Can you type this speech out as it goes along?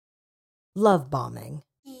Love bombing.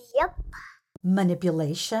 Yep.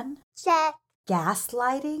 Manipulation. Check.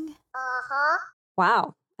 Gaslighting. Uh-huh.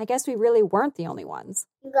 Wow, I guess we really weren't the only ones.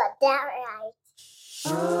 You got that right.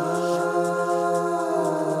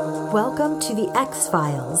 Welcome to the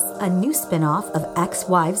X-Files, a new spin-off of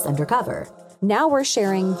Ex-Wives Undercover. Now we're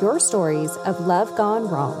sharing your stories of love gone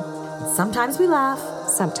wrong. Sometimes we laugh.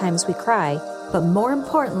 Sometimes we cry. But more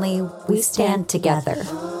importantly, we stand together.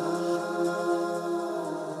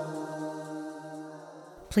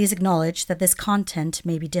 Please acknowledge that this content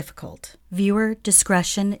may be difficult. Viewer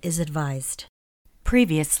discretion is advised.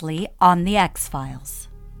 Previously on The X-Files.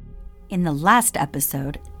 In the last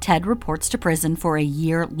episode, Ted reports to prison for a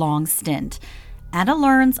year-long stint. Anna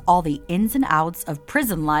learns all the ins and outs of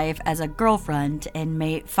prison life as a girlfriend in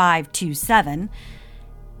May 527.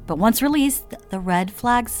 But once released, the red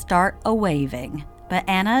flags start a-waving. But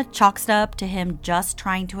Anna chalks it up to him just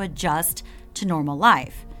trying to adjust to normal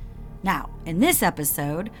life. Now, in this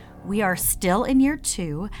episode, we are still in year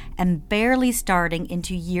 2 and barely starting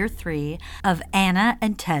into year 3 of Anna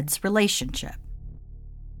and Ted's relationship.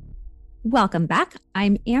 Welcome back.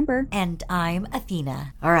 I'm Amber. And I'm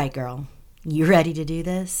Athena. All right, girl. You ready to do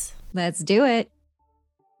this? Let's do it.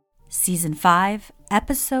 Season 5,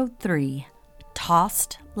 Episode 3,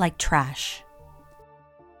 Tossed Like Trash.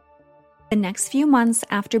 The next few months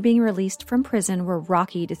after being released from prison were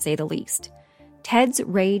rocky to say the least. Ted's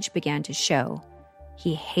rage began to show.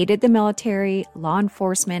 He hated the military, law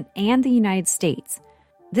enforcement, and the United States.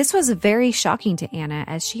 This was very shocking to Anna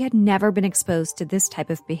as she had never been exposed to this type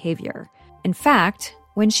of behavior. In fact,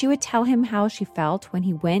 when she would tell him how she felt when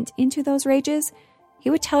he went into those rages, he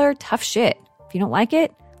would tell her tough shit. If you don't like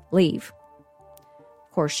it, leave.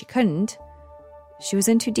 Of course, she couldn't. She was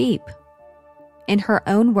in too deep. In her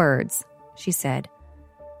own words, she said,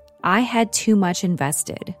 "I had too much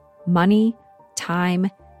invested. Money, time,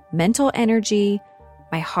 mental energy,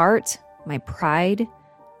 my heart, my pride,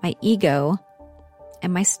 my ego,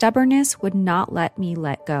 and my stubbornness would not let me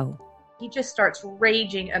let go." He just starts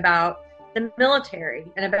raging about the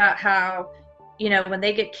military and about how, when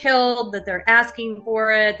they get killed, that they're asking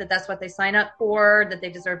for it, that that's what they sign up for, that they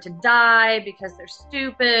deserve to die because they're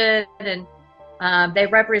stupid and they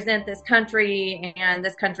represent this country, and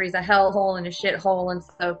this country is a hellhole and a shithole. And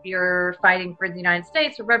so if you're fighting for the United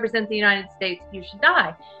States or represent the United States, you should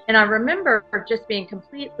die. And I remember just being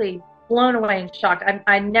completely blown away and shocked.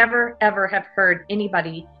 I never, ever have heard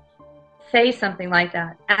anybody say something like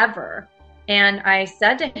that, ever. And I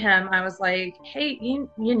said to him, I was like, hey, you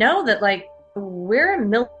know that, like, we're a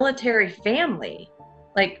military family.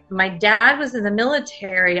 Like, my dad was in the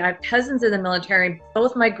military. I have cousins in the military.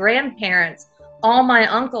 Both my grandparents, all my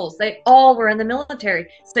uncles, they all were in the military.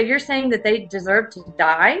 So you're saying that they deserve to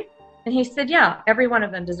die? And he said, yeah, every one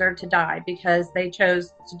of them deserved to die because they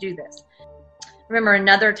chose to do this. I remember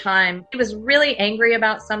another time, he was really angry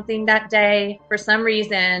about something that day. For some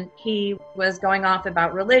reason, he was going off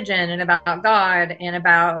about religion and about God and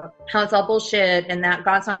about how it's all bullshit and that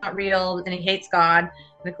God's not real and he hates God.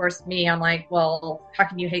 And of course, me, I'm like, well, how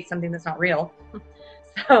can you hate something that's not real?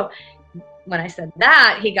 So when I said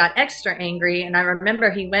that, he got extra angry. And I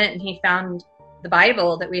remember he went and he found the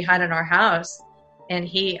Bible that we had in our house. And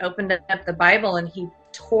he opened up the Bible and he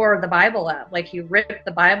tore the Bible up. Like, he ripped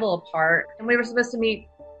the Bible apart. And we were supposed to be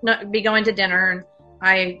going to dinner. And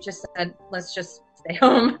I just said, let's just stay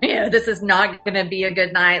home. This is not going to be a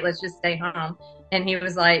good night. Let's just stay home. And he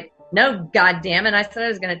was like, no, God damn it. I said I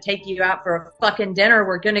was going to take you out for a fucking dinner.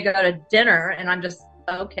 We're going to go to dinner. And I'm just,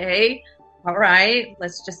 okay, all right,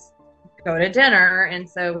 let's just go to dinner. And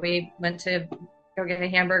so we went to go get a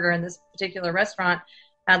hamburger in this particular restaurant,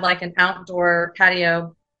 had like an outdoor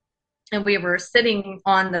patio, and we were sitting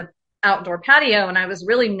on the outdoor patio, and I was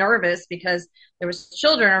really nervous because there was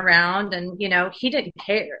children around, and he didn't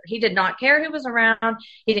care. He did not care who was around.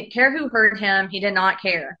 He didn't care who heard him. He did not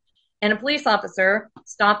care. And a police officer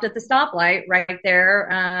stopped at the stoplight right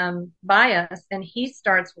there by us, and he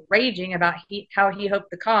starts raging about how he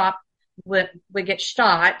hoped the cop would get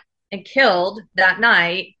shot and killed that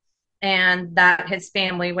night, and that his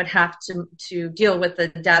family would have to deal with the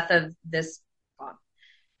death of this cop.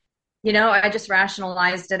 I just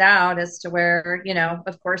rationalized it out as to where,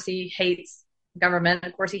 of course he hates government.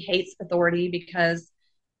 Of course he hates authority because,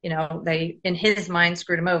 they, in his mind,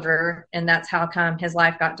 screwed him over. And that's how come his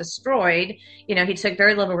life got destroyed. He took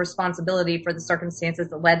very little responsibility for the circumstances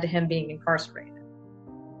that led to him being incarcerated.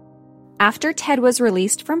 After Ted was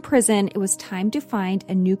released from prison, it was time to find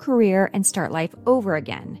a new career and start life over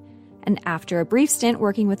again. And after a brief stint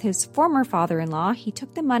working with his former father-in-law, he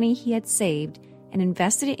took the money he had saved and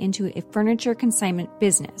invested it into a furniture consignment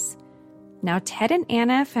business. Now, Ted and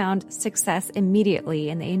Anna found success immediately,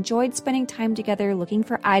 and they enjoyed spending time together looking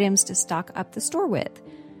for items to stock up the store with.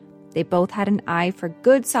 They both had an eye for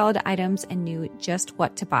good, solid items and knew just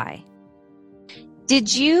what to buy.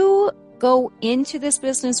 Did you go into this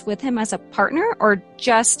business with him as a partner or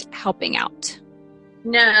just helping out?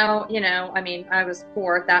 No, I was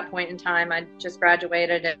poor at that point in time. I just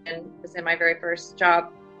graduated and was in my very first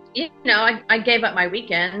job. I gave up my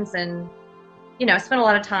weekends and, I spent a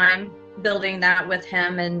lot of time building that with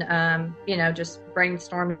him and, just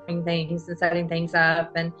brainstorming things and setting things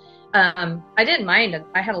up. And I didn't mind it.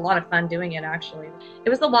 I had a lot of fun doing it, actually. It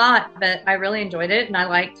was a lot, but I really enjoyed it. And I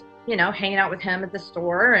liked, hanging out with him at the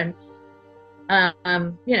store. And,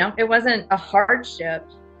 it wasn't a hardship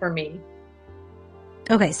for me.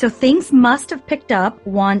 Okay, so things must have picked up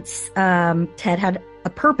once Ted had a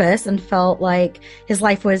purpose and felt like his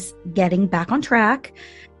life was getting back on track.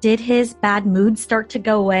 Did his bad mood start to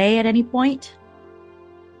go away at any point?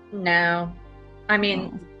 No.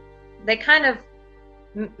 They kind of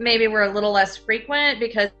maybe were a little less frequent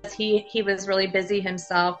because he was really busy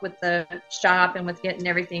himself with the shop and with getting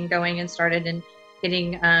everything going and started and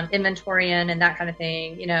getting inventory in and that kind of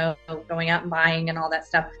thing, going out and buying and all that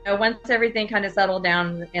stuff. Once everything kind of settled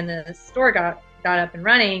down and the store got up and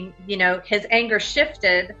running, his anger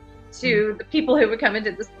shifted to the people who would come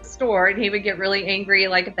into the store, and he would get really angry,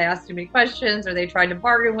 like if they asked too many questions or they tried to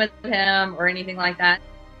bargain with him or anything like that.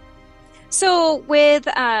 So with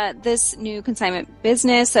this new consignment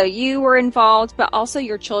business, so you were involved, but also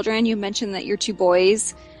your children, you mentioned that your two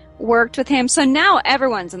boys worked with him. So now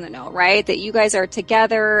everyone's in the know, right? That you guys are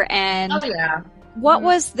together. And oh, yeah. What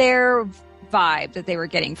was their vibe that they were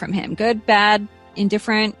getting from him? Good, bad,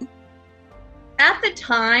 indifferent? At the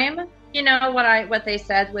time, what they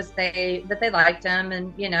said was that they liked him,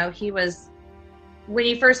 and he was, when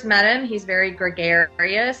you first met him, he's very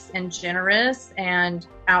gregarious and generous and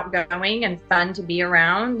outgoing and fun to be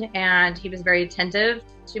around, and he was very attentive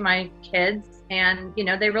to my kids, and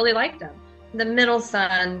they really liked him. The middle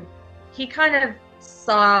son, he kind of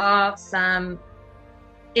saw some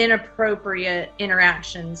inappropriate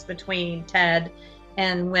interactions between Ted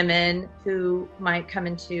and women who might come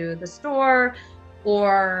into the store,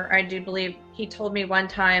 or I do believe he told me one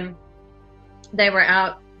time they were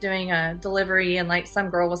out doing a delivery and like some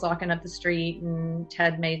girl was walking up the street and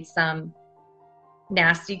Ted made some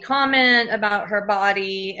nasty comment about her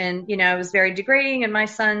body, and it was very degrading, and my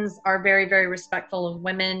sons are very, very respectful of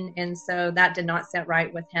women, and so that did not sit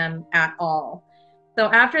right with him at all. So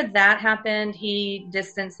after that happened, he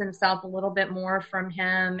distanced himself a little bit more from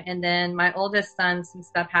him, and then my oldest son, some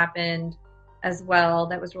stuff happened as well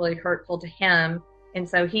that was really hurtful to him, and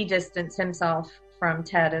so he distanced himself from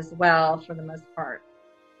Ted as well for the most part.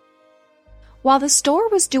 While the store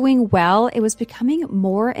was doing well, it was becoming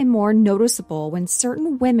more and more noticeable when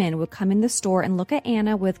certain women would come in the store and look at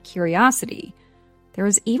Anna with curiosity. There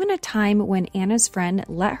was even a time when Anna's friend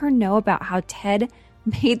let her know about how Ted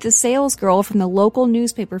made the sales girl from the local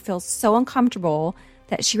newspaper feel so uncomfortable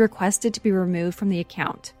that she requested to be removed from the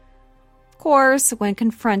account. Of course, when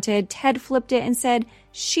confronted, Ted flipped it and said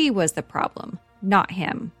she was the problem, not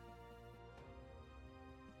him.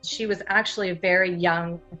 She was actually a very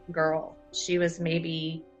young girl. She was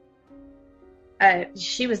maybe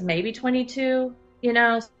 22,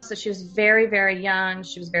 so she was very, very young.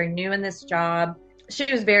 She was very new in this job. She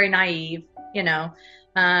was very naive,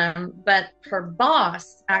 but her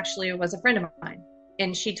boss actually was a friend of mine.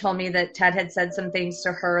 And she told me that Ted had said some things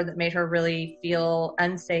to her that made her really feel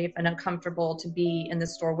unsafe and uncomfortable to be in the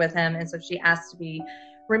store with him. And so she asked to be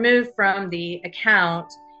removed from the account.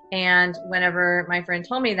 And whenever my friend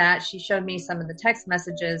told me that, she showed me some of the text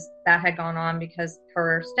messages that had gone on because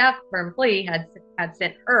her employee had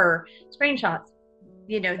sent her screenshots.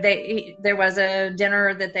 There was a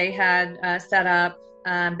dinner that they had set up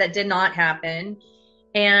that did not happen.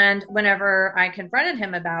 And whenever I confronted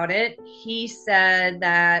him about it, he said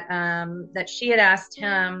that she had asked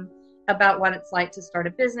him about what it's like to start a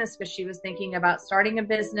business because she was thinking about starting a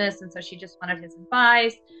business. And so she just wanted his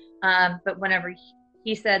advice. But whenever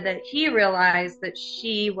he said that he realized that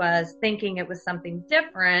she was thinking it was something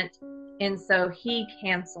different, and so he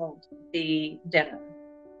canceled the dinner.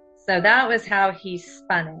 So that was how he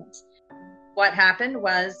spun it. What happened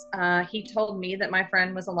was he told me that my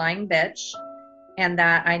friend was a lying bitch and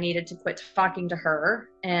that I needed to quit talking to her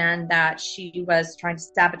and that she was trying to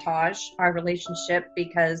sabotage our relationship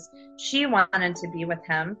because she wanted to be with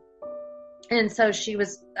him. And so she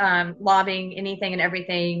was lobbying anything and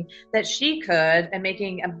everything that she could and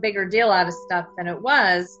making a bigger deal out of stuff than it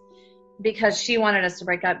was because she wanted us to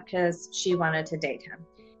break up because she wanted to date him.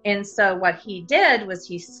 And so what he did was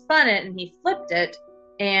he spun it and he flipped it.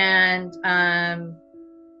 And I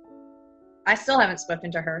still haven't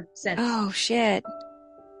spoken to her since. Oh, shit.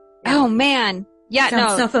 Oh, man. Yeah,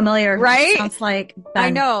 Sounds so familiar. Right? Sounds like I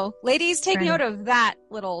know. Ladies, take Right. note of that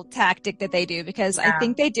little tactic that they do, because I Yeah.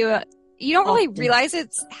 think they do it. You don't really Often. realize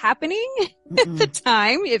it's happening at the Mm-mm.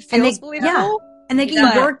 time. It And feels they- believable. And they get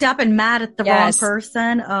Yeah. worked up and mad at the Yes. wrong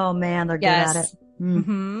person. Oh man, they're good Yes. at it. Mm.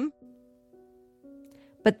 Mm-hmm.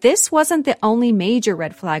 But this wasn't the only major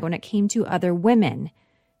red flag when it came to other women.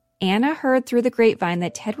 Anna heard through the grapevine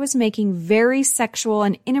that Ted was making very sexual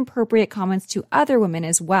and inappropriate comments to other women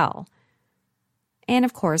as well. And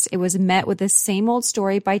of course, it was met with the same old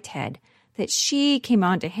story by Ted, that she came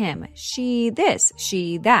on to him. She this,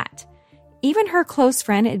 she that. Even her close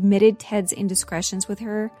friend admitted Ted's indiscretions with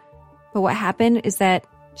her. But what happened is that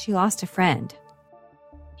she lost a friend.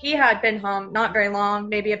 He had been home not very long,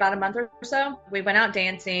 maybe about a month or so. We went out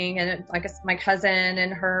dancing, and I guess my cousin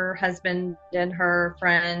and her husband and her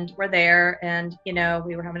friend were there, and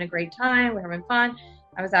we were having a great time. We were having fun.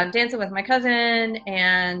 I was out dancing with my cousin,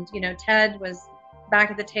 and Ted was back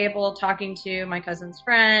at the table talking to my cousin's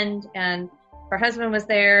friend, and her husband was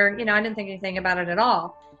there. I didn't think anything about it at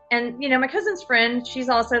all. And my cousin's friend, she's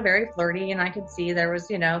also very flirty, and I could see there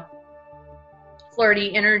was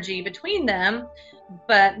flirty energy between them.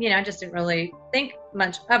 But, I just didn't really think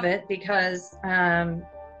much of it, because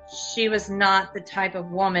she was not the type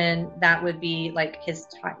of woman that would be like his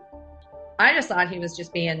type. I just thought he was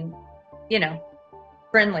just being,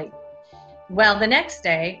 friendly. Well, the next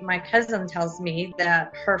day, my cousin tells me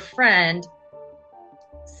that her friend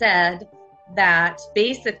said that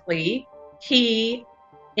basically he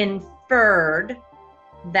inferred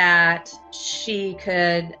that she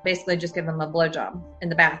could basically just give him a blowjob in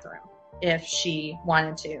the bathroom if she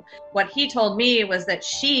wanted to. What he told me was that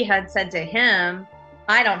she had said to him,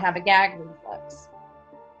 I don't have a gag reflex.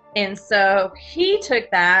 And so he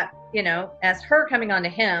took that, as her coming on to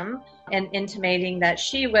him and intimating that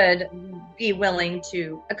she would be willing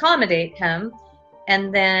to accommodate him.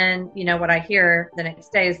 And then, what I hear the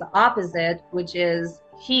next day is the opposite, which is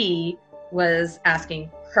he was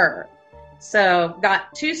asking her. So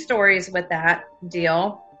got two stories with that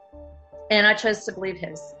deal, and I chose to believe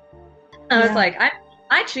his. I was like,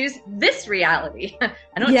 I choose this reality.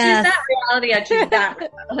 I don't choose that reality. I choose that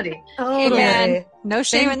reality. Totally. Man, no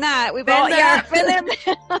shame in that. We've all been there. been there.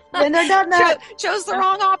 Been there, done that. Chose the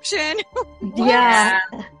wrong option. Yeah.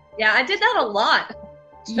 Yeah, I did that a lot.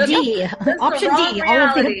 D. Option D. All of the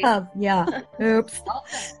reality. above. Yeah. Oops.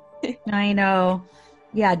 I know.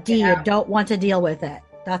 Yeah. D. Yeah. You don't want to deal with it.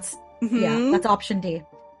 That's that's option D.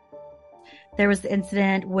 There was the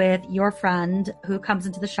incident with your friend who comes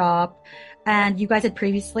into the shop, and you guys had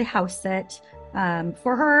previously house sit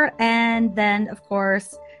for her. And then, of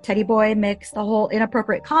course, Teddy Boy makes the whole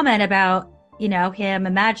inappropriate comment about, him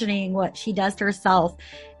imagining what she does to herself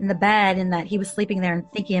in the bed, and that he was sleeping there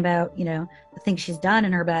and thinking about, the things she's done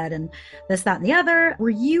in her bed and this, that, and the other. Were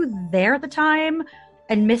you there at the time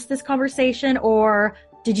and missed this conversation, or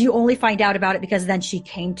did you only find out about it because then she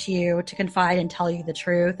came to you to confide and tell you the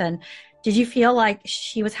truth? And did you feel like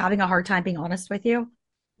she was having a hard time being honest with you?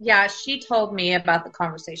 Yeah, she told me about the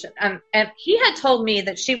conversation. And he had told me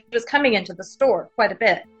that she was coming into the store quite a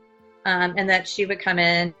bit. And that she would come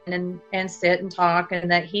in and sit and talk,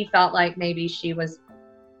 and that he felt like maybe she was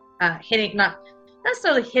not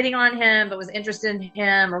necessarily hitting on him, but was interested in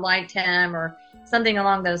him or liked him or something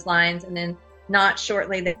along those lines. And then not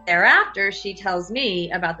shortly thereafter, she tells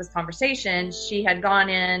me about this conversation. She had gone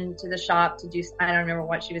in to the shop to do, I don't remember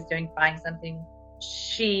what she was doing, buying something.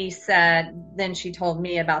 She said, then she told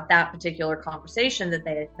me about that particular conversation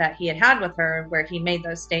that he had with her, where he made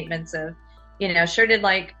those statements of, sure did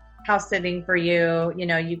like house sitting for you,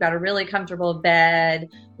 you got a really comfortable bed,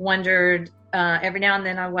 wondered, every now and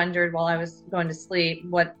then I wondered while I was going to sleep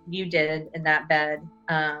what you did in that bed.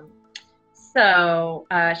 So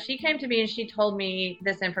she came to me and she told me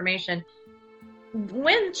this information.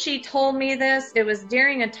 When she told me this, it was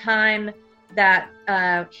during a time that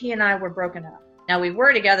he and I were broken up. Now, we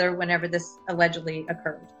were together whenever this allegedly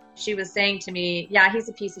occurred. She was saying to me, yeah, he's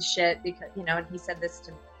a piece of shit because, and he said this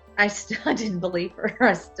to me. I didn't believe her.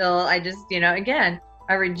 I just, again,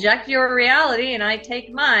 I reject your reality and I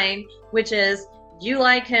take mine, which is you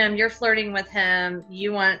like him, you're flirting with him,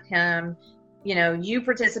 you want him, you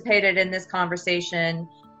participated in this conversation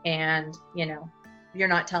and, you're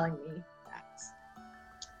not telling me facts.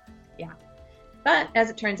 Yeah. But as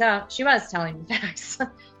it turns out, she was telling me facts.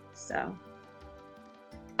 So.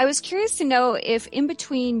 I was curious to know if in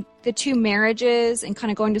between the two marriages and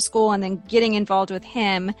kind of going to school and then getting involved with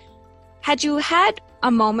him, had you had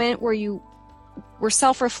a moment where you were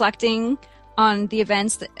self-reflecting on the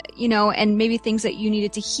events that, and maybe things that you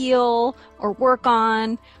needed to heal or work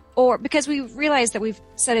on? Or because we realized that we've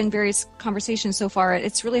said in various conversations so far,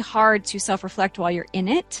 it's really hard to self-reflect while you're in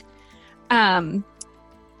it. But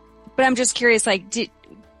I'm just curious,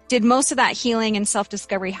 did most of that healing and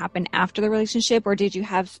self-discovery happen after the relationship, or did you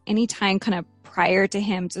have any time kind of prior to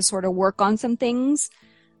him to sort of work on some things?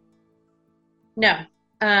 No.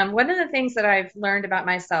 One of the things that I've learned about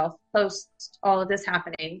myself post all of this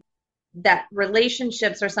happening, that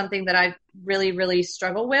relationships are something that I really, really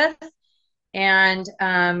struggle with. And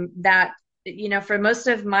that, for most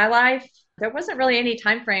of my life, there wasn't really any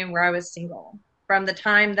time frame where I was single. From the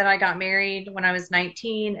time that I got married when I was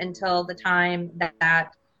 19 until the time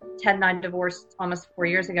that Ted and I divorced almost 4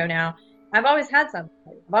 years ago now, I've always had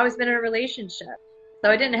something. I've always been in a relationship. So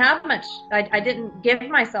I didn't have much. I didn't give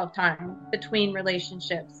myself time between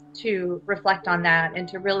relationships to reflect on that and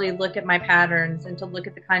to really look at my patterns and to look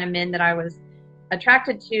at the kind of men that I was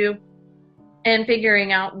attracted to and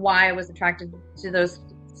figuring out why I was attracted to those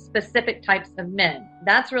specific types of men.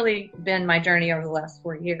 That's really been my journey over the last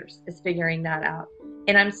 4 years, is figuring that out.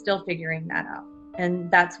 And I'm still figuring that out. And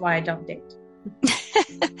that's why I don't date.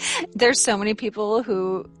 There's so many people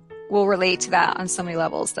who will relate to that on so many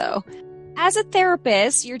levels, though. As a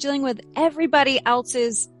therapist, you're dealing with everybody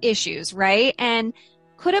else's issues, right? And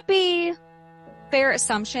could it be a fair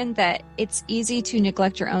assumption that it's easy to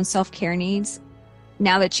neglect your own self-care needs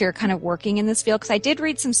now that you're kind of working in this field? Because I did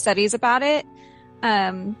read some studies about it.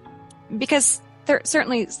 Because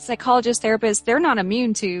certainly psychologists, therapists, they're not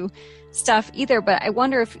immune to stuff either. But I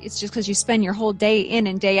wonder if it's just because you spend your whole day in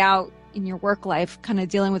and day out in your work life kind of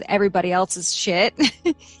dealing with everybody else's shit.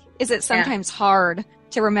 Is it sometimes hard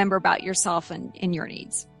to remember about yourself and your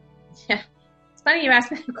needs? Yeah. It's funny you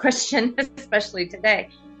asked me the question, especially today,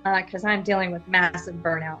 because I'm dealing with massive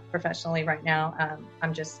burnout professionally right now.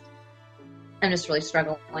 I'm just really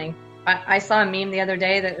struggling. I saw a meme the other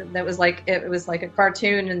day that was like, it was like a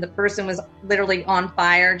cartoon and the person was literally on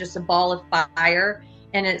fire, just a ball of fire.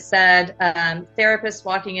 And it said, therapists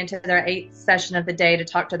walking into their 8th session of the day to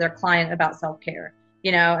talk to their client about self-care,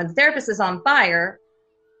 and the therapist is on fire,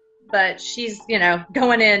 but she's,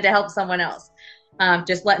 going in to help someone else.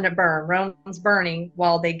 Just letting it burn. Rome's burning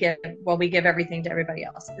while we give everything to everybody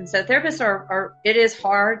else. And so therapists it is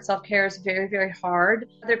hard. Self-care is very, very hard.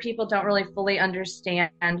 Other people don't really fully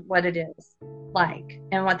understand what it is like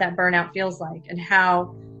and what that burnout feels like and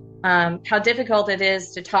how difficult it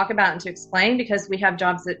is to talk about and to explain, because we have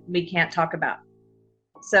jobs that we can't talk about.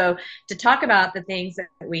 So to talk about the things that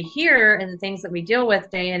we hear and the things that we deal with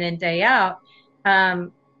day in and day out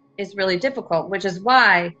is really difficult, which is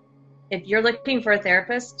why if you're looking for a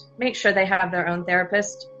therapist, make sure they have their own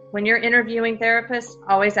therapist. When you're interviewing therapists,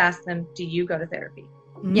 always ask them, do you go to therapy?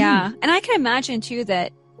 Yeah. And I can imagine too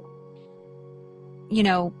that,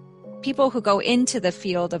 people who go into the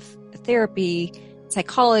field of therapy,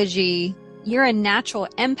 psychology, you're a natural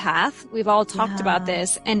empath. We've all talked about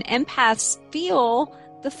this, and empaths feel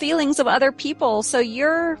the feelings of other people. So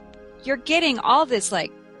you're getting all this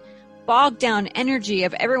like bogged down energy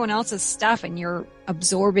of everyone else's stuff, and you're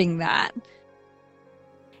absorbing that.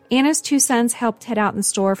 Anna's 2 sons helped Ted out in the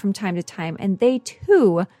store from time to time, and they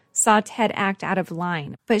too saw Ted act out of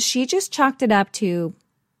line. But she just chalked it up to,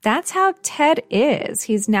 that's how Ted is.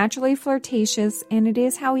 He's naturally flirtatious, and it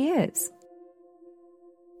is how he is.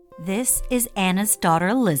 This is Anna's daughter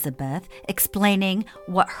Elizabeth explaining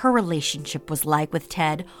what her relationship was like with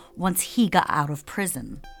Ted once he got out of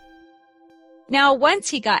prison. Now, once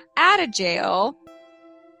he got out of jail,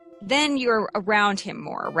 then you're around him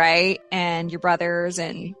more, right? And your brothers,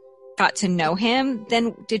 and got to know him.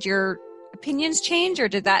 Then did your opinions change, or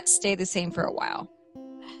did that stay the same for a while?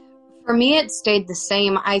 For me, it stayed the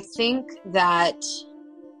same. I think that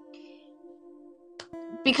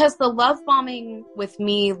because the love bombing with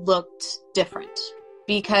me looked different,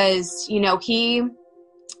 because,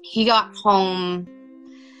 he got home,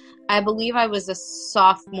 I believe I was a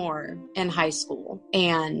sophomore in high school,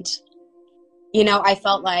 and, I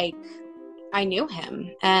felt like I knew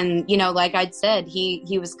him. And, like I'd said,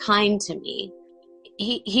 he was kind to me.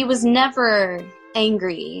 He was never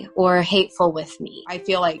angry or hateful with me. I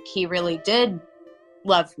feel like he really did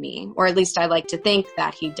love me, or at least I like to think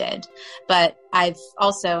that he did. But I've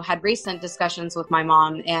also had recent discussions with my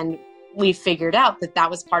mom, and we figured out that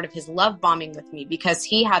was part of his love bombing with me, because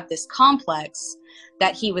he had this complex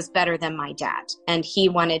that he was better than my dad, and he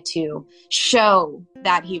wanted to show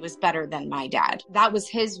that he was better than my dad. That was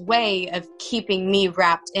his way of keeping me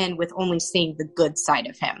wrapped in with only seeing the good side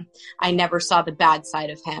of him. I never saw the bad side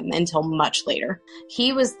of him until much later.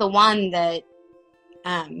 He was the one that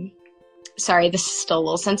sorry, this is still a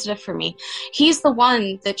little sensitive for me. He's the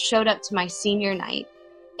one that showed up to my senior night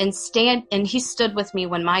and he stood with me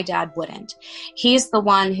when my dad wouldn't. He's the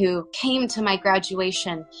one who came to my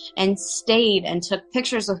graduation and stayed and took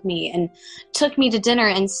pictures with me and took me to dinner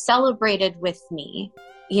and celebrated with me.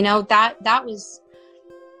 You know, that was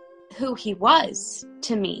who he was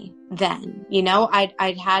to me then. You know,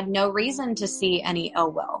 I'd had no reason to see any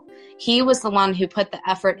ill will. He was the one who put the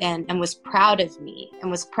effort in and was proud of me and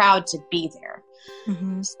was proud to be there.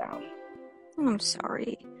 Mm-hmm. So I'm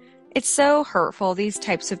sorry. It's so hurtful, these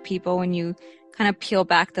types of people, when you kind of peel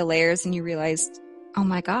back the layers and you realize, oh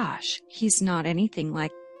my gosh, he's not anything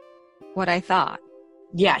like what I thought.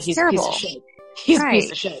 Yeah, he's terrible. A piece of shit. He's right. a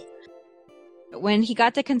piece of shit. When he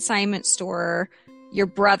got the consignment store, your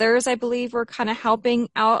brothers, I believe, were kind of helping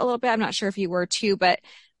out a little bit. I'm not sure if you were too, but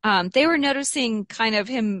they were noticing kind of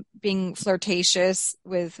him being flirtatious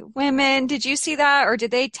with women. Did you see that? Or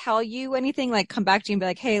did they tell you anything, like come back to you and be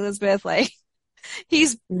like, hey, Elizabeth, like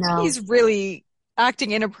he's really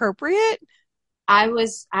acting inappropriate? I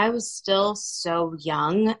was still so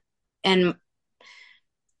young, and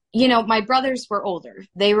you know, my brothers were older.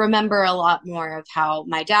 They remember a lot more of how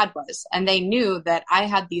my dad was, and they knew that I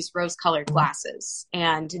had these rose-colored glasses,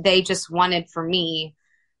 and they just wanted for me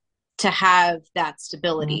to have that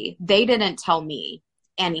stability. They didn't tell me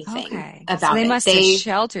anything about it. So they must have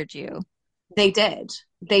sheltered you. They did.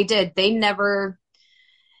 They never,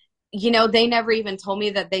 you know, they never even told me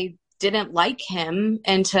that they didn't like him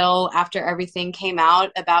until after everything came out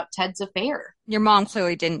about Ted's affair. Your mom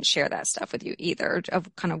clearly didn't share that stuff with you either,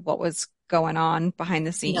 of kind of what was going on behind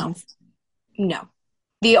the scenes. No.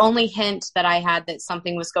 The only hint that I had that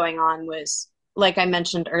something was going on was, like I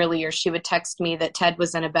mentioned earlier, she would text me that Ted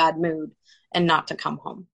was in a bad mood and not to come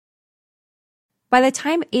home. By the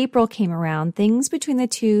time April came around, things between the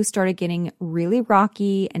two started getting really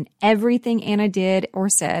rocky, and everything Anna did or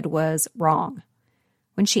said was wrong.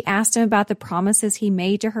 When she asked him about the promises he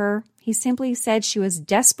made to her, he simply said she was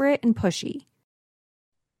desperate and pushy.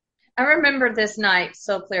 I remember this night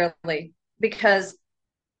so clearly because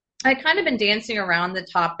I'd kind of been dancing around the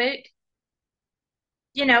topic,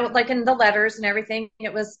 you know, like in the letters and everything.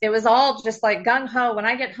 It was all just like gung-ho. When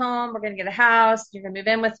I get home, we're going to get a house. You're going to move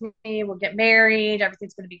in with me. We'll get married.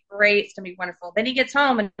 Everything's going to be great. It's going to be wonderful. Then he gets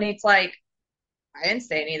home and he's like, I didn't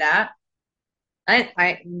say any of that.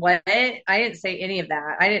 What? I didn't say any of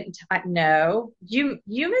that. No, you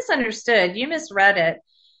misunderstood. You misread it.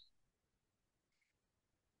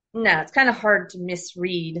 No, it's kind of hard to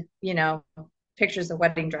misread, you know, pictures of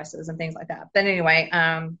wedding dresses and things like that. But anyway,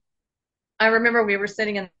 I remember we were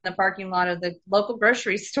sitting in the parking lot of the local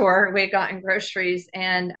grocery store. We had gotten groceries,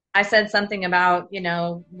 and I said something about, you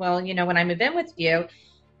know, well, you know, when I move in with you,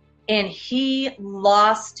 and he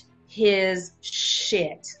lost his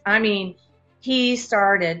shit. I mean, he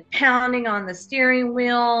started pounding on the steering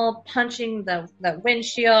wheel, punching the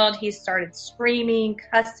windshield. He started screaming,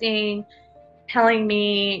 cussing, telling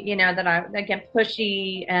me, you know, that I, again,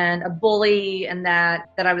 pushy and a bully, and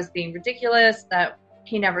that I was being ridiculous, that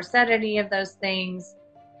he never said any of those things,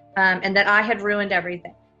 and that I had ruined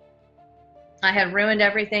everything. I had ruined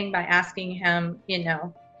everything by asking him, you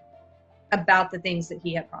know, about the things that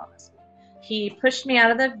he had promised. He pushed me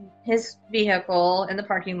out of his vehicle in the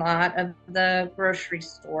parking lot of the grocery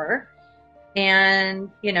store and,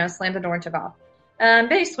 you know, slammed the door and took off.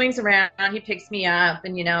 But he swings around, he picks me up,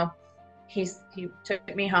 and, you know, he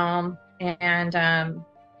took me home, and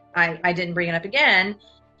I didn't bring it up again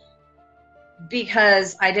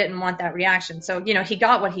because I didn't want that reaction. So, you know, he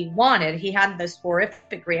got what he wanted. He had this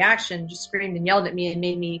horrific reaction, just screamed and yelled at me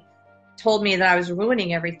and told me that I was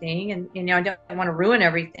ruining everything, and, you know, I don't want to ruin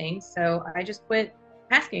everything, so I just quit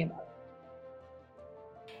asking about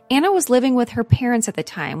it. Anna was living with her parents at the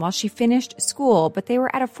time while she finished school, but they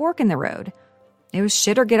were at a fork in the road. It was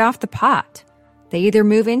shit or get off the pot. They either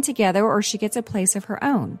move in together or she gets a place of her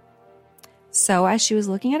own. So as she was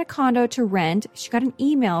looking at a condo to rent, she got an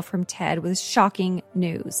email from Ted with shocking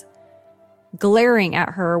news. Glaring at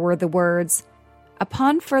her were the words,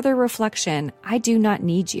 "Upon further reflection, I do not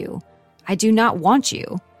need you. I do not want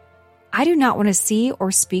you. I do not want to see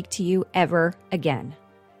or speak to you ever again."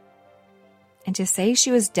 And to say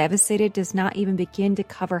she was devastated does not even begin to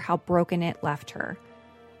cover how broken it left her.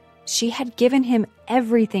 She had given him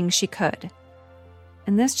everything she could.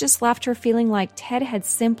 And this just left her feeling like Ted had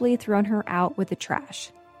simply thrown her out with the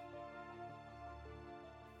trash.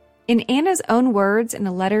 In Anna's own words in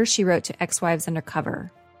a letter she wrote to Ex-Wives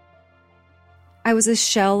Undercover, "I was a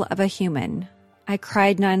shell of a human. I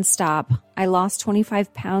cried nonstop. I lost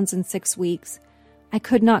 25 pounds in 6 weeks. I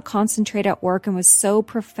could not concentrate at work and was so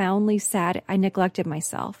profoundly sad I neglected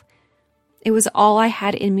myself. It was all I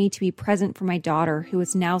had in me to be present for my daughter, who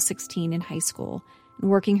was now 16 in high school and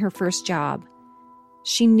working her first job.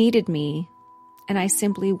 She needed me, and I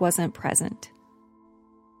simply wasn't present.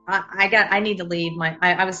 I need to leave.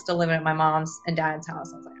 I was still living at my mom's and dad's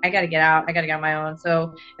house. I was like, I got to get out. I got to get on my own.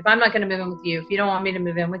 So if I'm not going to move in with you, if you don't want me to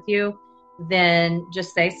move in with you, then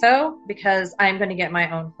just say so, because I'm going to get my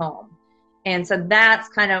own home. And so that's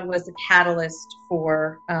kind of was the catalyst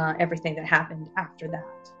for everything that happened after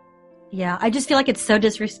that. Yeah, I just feel like it's so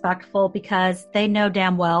disrespectful because they know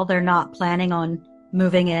damn well they're not planning on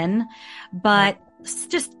moving in. But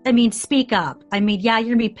just, I mean, speak up. I mean, yeah,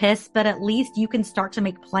 you're going to be pissed, but at least you can start to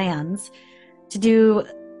make plans to do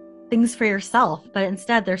things for yourself. But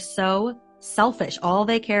instead, they're so selfish. All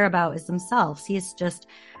they care about is themselves.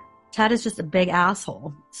 Ted is just a big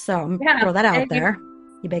asshole. So throw that out there,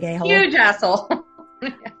 you big a-hole. Huge asshole.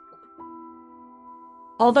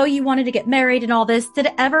 Although you wanted to get married and all this, did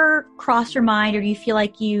it ever cross your mind, or do you feel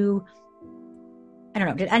like did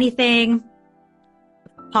anything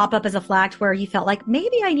pop up as a flag where you felt like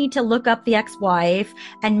maybe I need to look up the ex-wife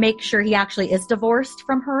and make sure he actually is divorced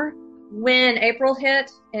from her? When April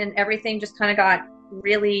hit and everything just kind of got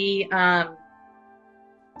really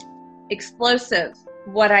explosive,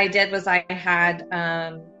 what I did was I had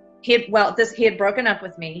he had broken up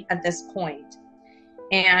with me at this point.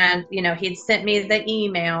 And, he'd sent me the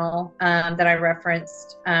email that I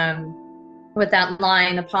referenced with that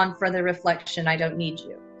line, upon further reflection, I don't need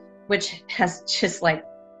you, which has just like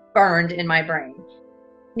burned in my brain.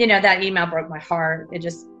 That email broke my heart.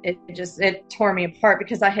 It tore me apart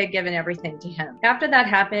because I had given everything to him. After that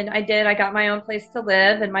happened, I got my own place to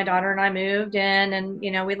live, and my daughter and I moved in, and,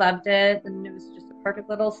 we loved it. And it was just a perfect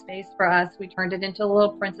little space for us. We turned it into a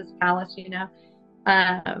little princess palace,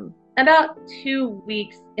 About 2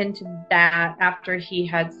 weeks into that, after he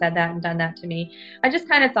had said that and done that to me, I just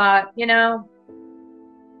kind of thought,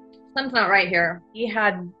 something's not right here. He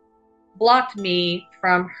had blocked me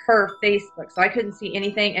from her Facebook, so I couldn't see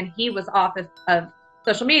anything, and he was off of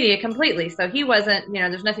social media completely, so he wasn't,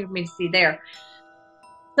 there's nothing for me to see there.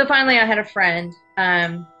 So finally I had a friend,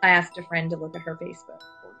 I asked a friend to look at her Facebook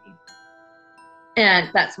for me. And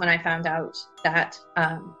that's when I found out that,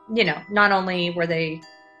 not only were they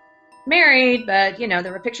married, but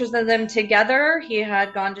there were pictures of them together. He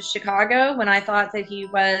had gone to Chicago when I thought that he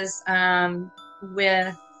was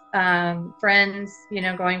with friends,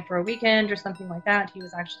 going for a weekend or something like that. He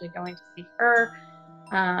was actually going to see her,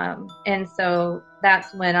 and so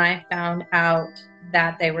that's when I found out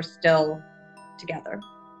that they were still together.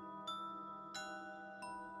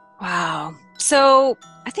 Wow. So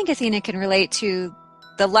I think Athena can relate to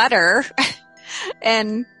the letter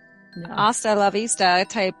and hasta la vista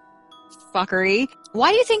type fuckery.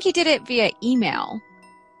 Why do you think he did it via email?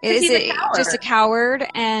 Is it just a coward?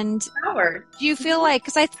 And do you feel like,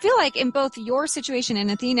 because I feel like in both your situation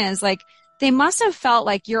and Athena's, like they must have felt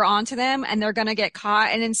like you're onto them and they're going to get caught.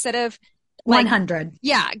 And instead of 100.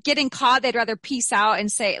 Yeah. Getting caught, they'd rather peace out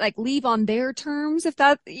and say like, leave on their terms. If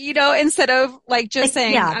that, instead of like just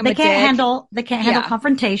saying, they can't handle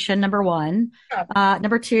confrontation. Number one.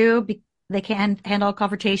 Number two, they can't handle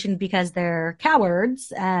confrontation because they're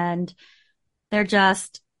cowards and they're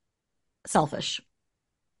just selfish.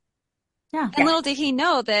 Yeah. And little did he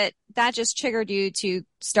know that just triggered you to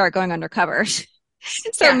start going undercover.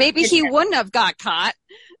 So maybe he wouldn't have got caught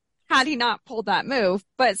had he not pulled that move.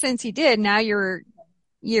 But since he did, now your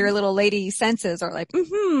little lady senses are like,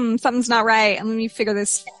 something's not right. And let me figure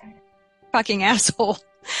this fucking asshole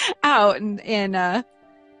out. And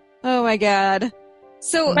oh my God.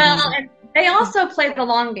 So, and they also play the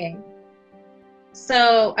long game.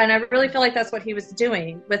 So, and I really feel like that's what he was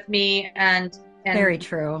doing with me and very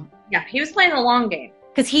true. Yeah, he was playing the long game.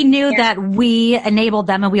 Because he knew that we enabled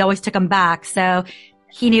them and we always took them back. So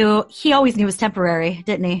he always knew it was temporary,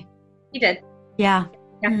 didn't he? He did. Yeah.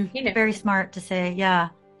 Yeah, he knew. Very smart to say. Yeah.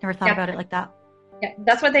 Never thought about it like that. Yeah,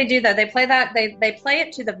 that's what they do though. They play that, they play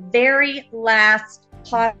it to the very last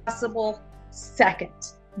possible second.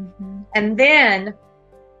 Mm-hmm. And then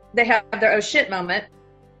they have their oh shit moment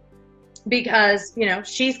because,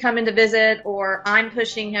 she's coming to visit, or I'm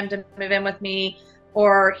pushing him to move in with me,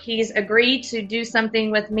 or he's agreed to do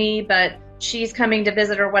something with me, but she's coming to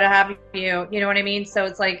visit or what have you. You know what I mean? So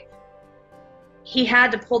it's like he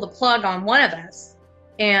had to pull the plug on one of us,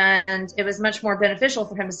 and it was much more beneficial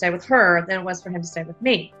for him to stay with her than it was for him to stay with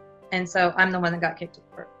me. And so I'm the one that got kicked to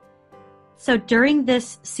the curb. So during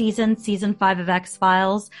this season 5 of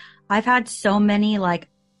X-Files, I've had so many like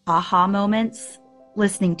aha moments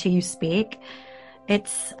listening to you speak.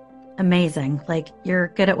 amazing. Like, you're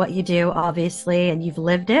good at what you do, obviously, and you've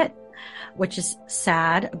lived it, which is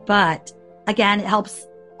sad. But again, it helps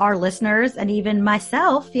our listeners and even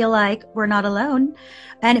myself feel like we're not alone.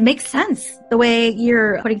 And it makes sense the way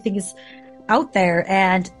you're putting things out there.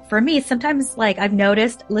 And for me, sometimes, like, I've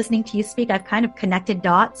noticed listening to you speak, I've kind of connected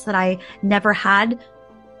dots that I never had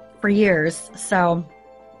for years. So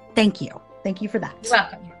thank you. Thank you for that. You're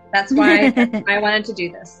welcome. That's why I wanted to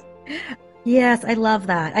do this. Yes, I love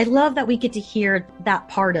that. I love that we get to hear that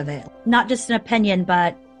part of it. Not just an opinion,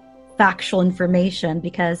 but factual information,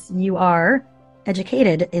 because you are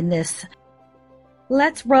educated in this.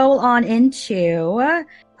 Let's roll on into,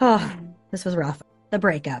 this was rough. The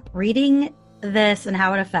breakup. Reading this and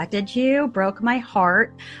how it affected you broke my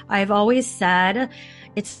heart. I've always said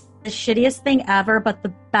it's the shittiest thing ever, but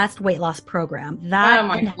the best weight loss program. That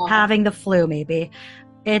and having the flu, maybe.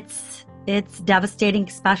 It's devastating,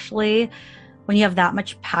 especially when you have that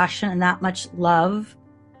much passion and that much love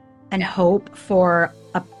and hope for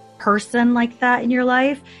a person like that in your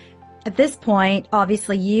life. At this point,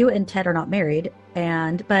 obviously, you and Ted are not married,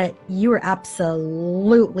 but you were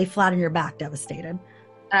absolutely flat on your back, devastated.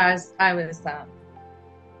 I've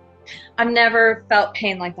never felt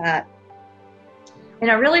pain like that. And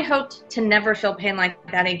I really hoped to never feel pain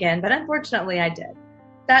like that again, but unfortunately I did.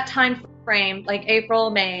 That time frame, like April,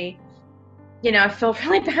 May, I feel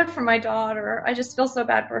really bad for my daughter. I just feel so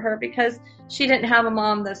bad for her because she didn't have a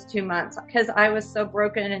mom those 2 months, because I was so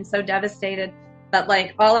broken and so devastated that,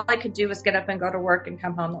 like, all I could do was get up and go to work and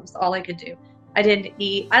come home. That was all I could do. I didn't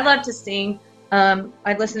eat. I love to sing.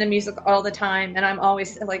 I listen to music all the time, and I'm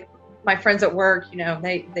always, like, my friends at work,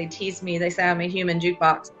 they tease me. They say I'm a human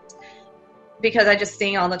jukebox because I just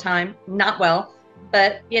sing all the time. Not well,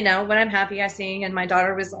 but, when I'm happy, I sing. And my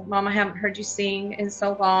daughter was like, Mom, I haven't heard you sing in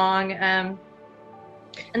so long. And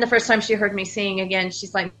the first time she heard me sing again,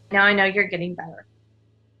 she's like, now I know you're getting better.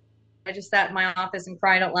 I just sat in my office and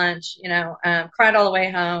cried at lunch, cried all the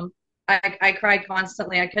way home. I cried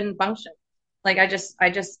constantly. I couldn't function. Like,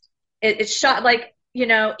 it shocked, like,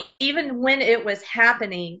 even when it was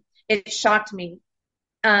happening, it shocked me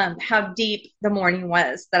how deep the mourning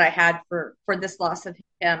was that I had for this loss of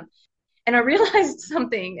him. And I realized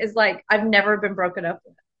something is, like, I've never been broken up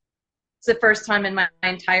with. It's the first time in my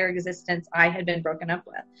entire existence I had been broken up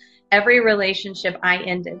with. Every relationship I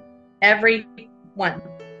ended, every one,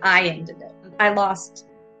 I ended it. I lost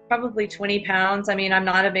probably 20 pounds. I mean, I'm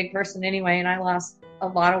not a big person anyway, and I lost a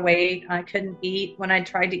lot of weight. I couldn't eat. When I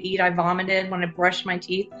tried to eat, I vomited. When I brushed my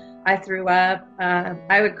teeth, I threw up.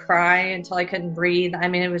 I would cry until I couldn't breathe. I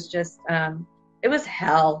mean, it was just, it was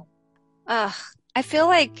hell. I feel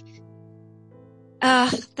like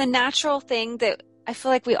the natural thing that I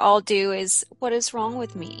feel like we all do is, what is wrong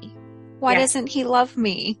with me? Why doesn't he love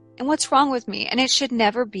me? And what's wrong with me? And it should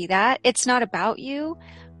never be that. It's not about you.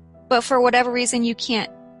 But for whatever reason, you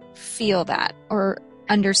can't feel that or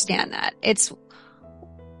understand that. It's,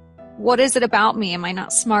 what is it about me? Am I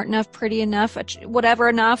not smart enough, pretty enough, whatever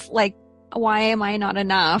enough? Like, why am I not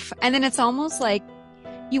enough? And then it's almost like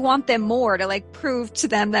you want them more to, like, prove to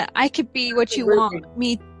them that I could be what you want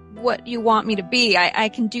me to be. I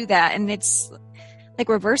can do that. And it's like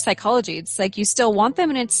reverse psychology. It's like you still want them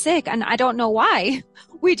and it's sick. And I don't know why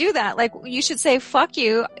we do that. Like, you should say, fuck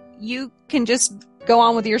you. You can just go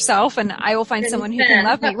on with yourself and I will find someone who can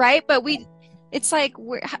love me. Right. But it's like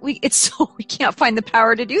we can't find the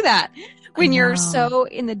power to do that when you're so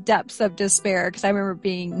in the depths of despair. Cause I remember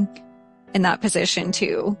being in that position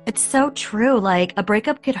too. It's so true. Like, a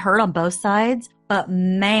breakup could hurt on both sides, but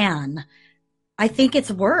man, I think it's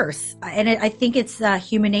worse. And I think it's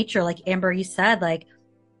human nature. Like Amber, you said, like,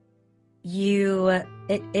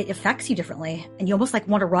 it affects you differently and you almost, like,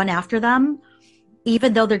 want to run after them,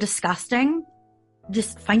 even though they're disgusting.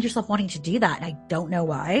 Just find yourself wanting to do that. I don't know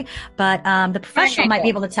why, but the professional might be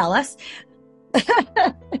able to tell us.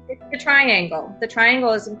 The triangle. The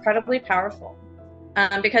triangle is incredibly powerful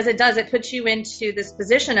because it puts you into this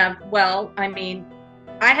position of, well, I mean,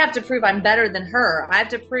 I have to prove I'm better than her. I have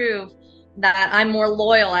to prove that I'm more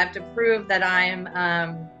loyal. I have to prove that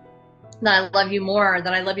that I love you more,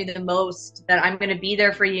 that I love you the most, that I'm going to be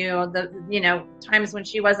there for you. Times when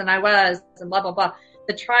she wasn't, I was, and blah, blah, blah.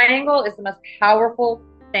 The triangle is the most powerful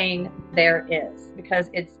thing there is because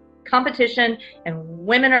it's competition and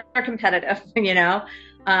women are competitive,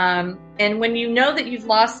 and when you know that you've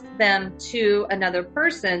lost them to another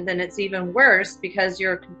person, then it's even worse because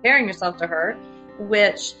you're comparing yourself to her,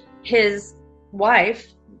 which his wife,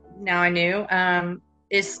 now I knew,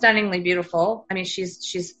 is stunningly beautiful. I mean,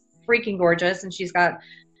 she's freaking gorgeous and she's got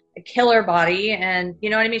a killer body and you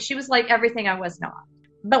know what I mean? She was like everything I was not.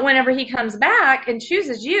 But whenever he comes back and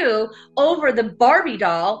chooses you over the Barbie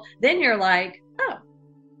doll, then you're like, oh,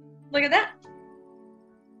 look at that.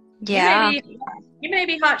 Yeah. You may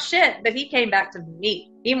be hot shit, but he came back to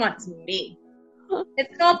me. He wants me.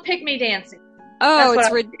 It's called pick me dancing. Oh,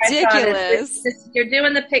 it's ridiculous. You're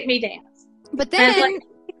doing the pick me dance. But then,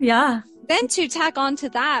 Yeah. then to tack on to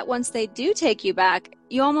that, once they do take you back,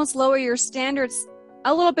 you almost lower your standards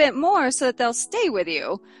a little bit more so that they'll stay with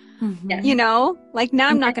you. Mhm. Yeah. You know, like now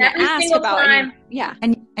I'm not going to Every ask single about time- yeah.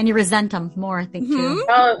 And you resent them more, I think, too.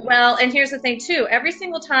 Oh, well, and here's the thing too. Every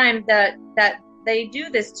single time that they do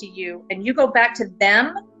this to you and you go back to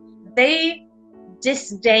them, they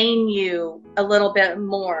disdain you a little bit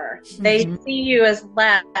more. They see you as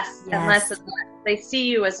less and less and less. They see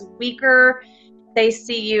you as weaker. They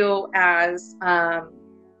see you as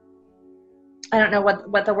I don't know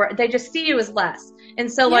what the word. They just see you as less.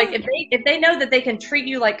 And so, like, if they know that they can treat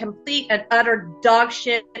you like complete and utter dog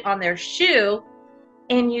shit on their shoe,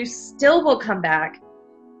 and you still will come back.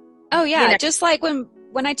 Oh yeah, You know. just like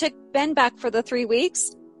when I took Ben back for the 3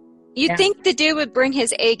 weeks, you'd Yeah. think the dude would bring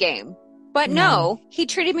his A game. But no, he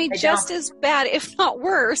treated me They just don't. as bad, if not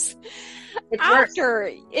worse. It's worse. After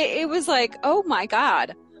it was like, oh my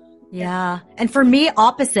God. Yeah. And for me,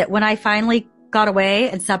 opposite. When I finally got away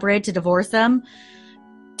and separated to divorce him,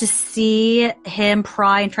 to see him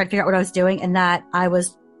pry and try to figure out what I was doing and that I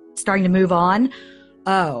was starting to move on.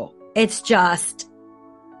 Oh, it's just,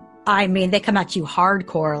 I mean, they come at you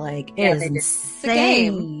hardcore. Like, Yeah, it they do. is It's a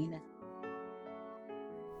game. insane.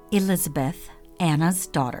 Elizabeth, Anna's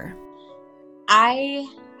daughter. I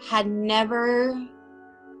had never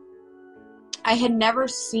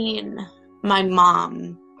seen my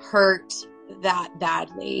mom hurt that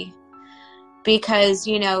badly because,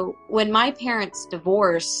 you know, when my parents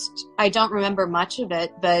divorced, I don't remember much of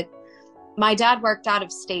it, but my dad worked out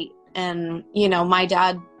of state and, you know, my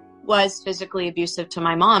dad was physically abusive to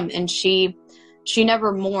my mom and she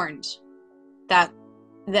never mourned that,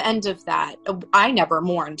 the end of that. I never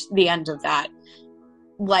mourned the end of that.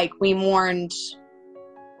 Like we mourned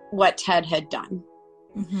what Ted had done.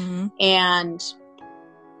 Mm-hmm. And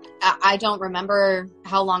I don't remember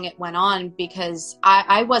how long it went on because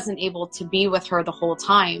I wasn't able to be with her the whole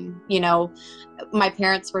time. You know, my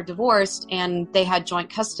parents were divorced and they had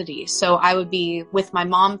joint custody. So I would be with my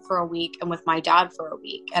mom for a week and with my dad for a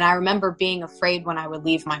week. And I remember being afraid when I would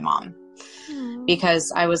leave my mom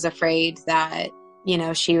because I was afraid that, you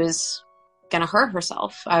know, she was going to hurt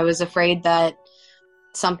herself. I was afraid that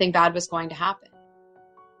something bad was going to happen.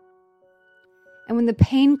 And when the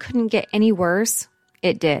pain couldn't get any worse,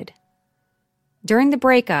 it did. During the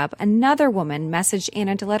breakup, another woman messaged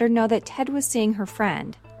Anna to let her know that Ted was seeing her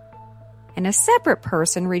friend. And a separate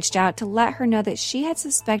person reached out to let her know that she had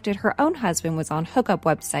suspected her own husband was on hookup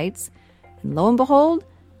websites, and lo and behold,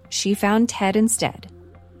 she found Ted instead.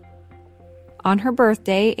 On her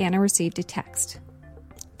birthday, Anna received a text.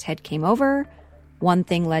 Ted came over, one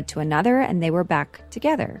thing led to another, and they were back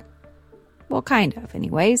together. Well, kind of,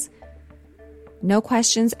 anyways. No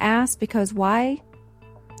questions asked because why?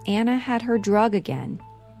 Anna had her drug again.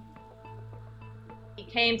 He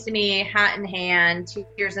came to me, hat in hand,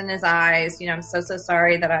 tears in his eyes. You know, I'm so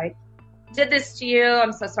sorry that I did this to you.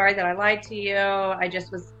 I'm so sorry that I lied to you. I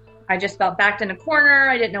just felt backed in a corner.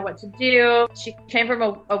 I didn't know what to do. She came from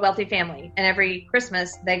a wealthy family, and every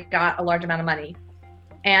Christmas they got a large amount of money.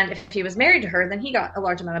 And if he was married to her, then he got a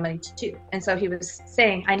large amount of money too. And so he was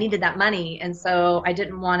saying, I needed that money. And so I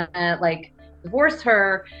didn't want to divorce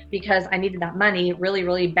her because I needed that money really,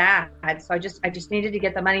 really bad. So I just needed to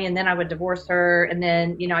get the money and then I would divorce her. And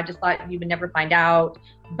then, you know, I just thought you would never find out.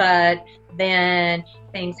 But then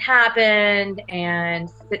things happened and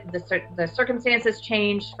the circumstances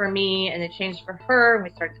changed for me and it changed for her. And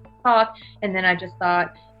we started to talk. And then I just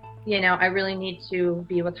thought, you know, I really need to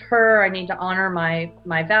be with her. I need to honor my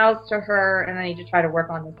vows to her and I need to try to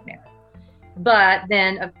work on this marriage. But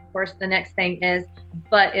then, of course, the next thing is,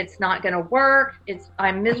 but it's not going to work.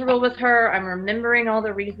 I'm miserable with her. I'm remembering all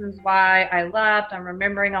the reasons why I left. I'm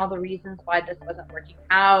remembering all the reasons why this wasn't working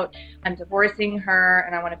out. I'm divorcing her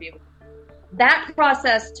and I want to be with her. That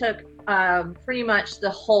process took pretty much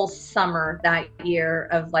the whole summer that year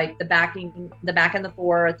of like the back and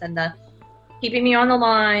forth and the keeping me on the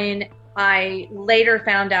line. I later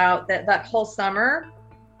found out that whole summer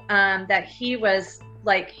that he was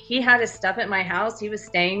he had his stuff at my house. He was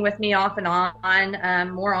staying with me off and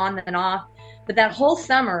on, more on than off. But that whole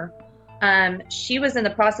summer, she was in the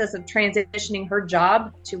process of transitioning her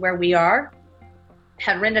job to where we are,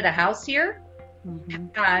 had rented a house here,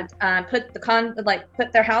 had put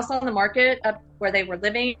their house on the market up where they were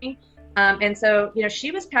living. And so, you know, she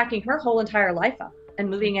was packing her whole entire life up and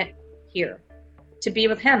moving it here to be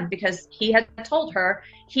with him, because he had told her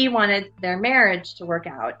he wanted their marriage to work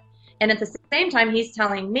out. And at the same time, he's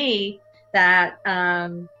telling me that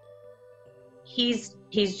he's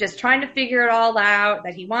just trying to figure it all out,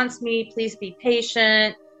 that he wants me. Please be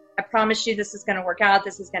patient. I promise you this is going to work out.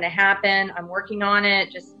 This is going to happen. I'm working on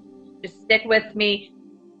it. Just stick with me.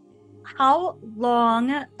 How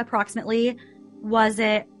long approximately was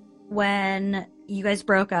it when you guys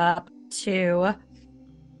broke up to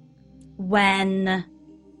when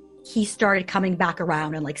he started coming back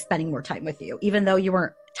around and like spending more time with you, even though you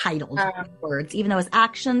weren't titled with words, even though his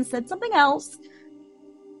actions said something else?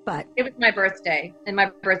 But it was my birthday, and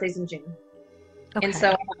my birthday's in June. Okay. And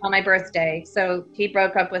so on my birthday, so he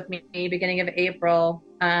broke up with me beginning of April.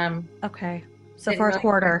 Okay. So for a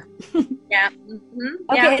quarter. Yeah. Mm-hmm.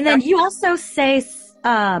 Okay. Yeah. And then you also say,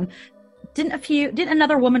 didn't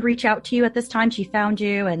another woman reach out to you at this time? She found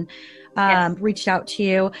you and yes. reached out to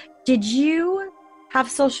you. Did you have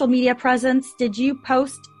social media presence? Did you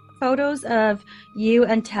post photos of you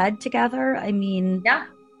and Ted together? I mean, yeah.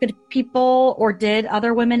 Did people or did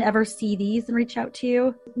other women ever see these and reach out to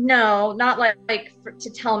you? No, not like to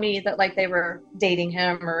tell me that like they were dating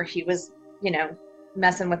him or he was,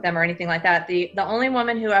 messing with them or anything like that. The only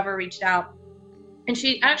woman who ever reached out, and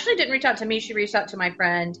she actually didn't reach out to me, she reached out to my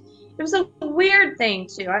friend. It was a weird thing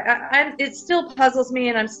too. It still puzzles me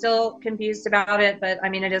and I'm still confused about it, but I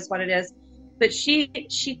mean, it is what it is. But she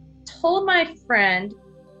told my friend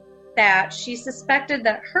that she suspected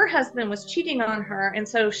that her husband was cheating on her. And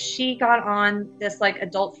so she got on this like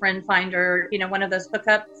adult friend finder, one of those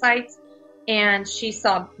hookup sites. And she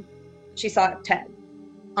saw Ted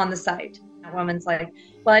on the site. That woman's like,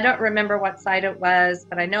 well, I don't remember what site it was,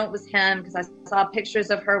 but I know it was him because I saw pictures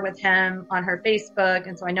of her with him on her Facebook.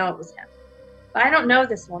 And so I know it was him. But I don't know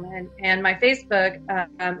this woman. And my Facebook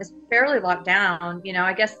is fairly locked down.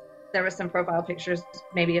 I guess there was some profile pictures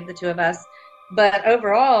maybe of the two of us. But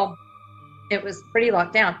overall, it was pretty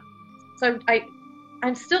locked down. So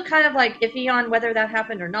I'm still kind of like iffy on whether that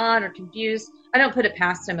happened or not, or confused. I don't put it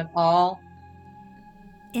past him at all.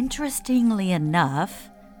 Interestingly enough,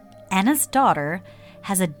 Anna's daughter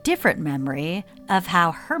has a different memory of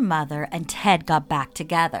how her mother and Ted got back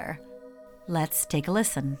together. Let's take a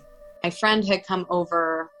listen. My friend had come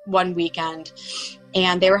over one weekend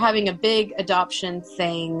and they were having a big adoption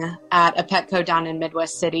thing at a Petco down in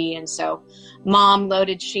Midwest City. And so Mom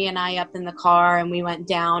loaded she and I up in the car and we went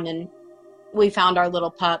down and we found our little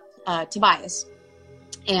pup, Tobias.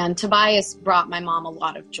 And Tobias brought my mom a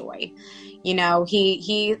lot of joy.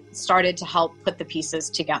 He started to help put the pieces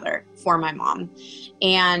together for my mom.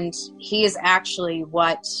 And he is actually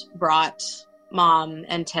what brought Mom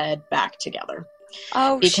and Ted back together.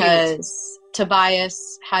 Oh, because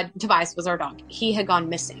Tobias was our dog. He had gone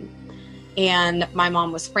missing and my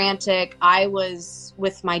mom was frantic. I was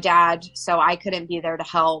with my dad, so I couldn't be there to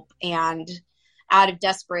help. And out of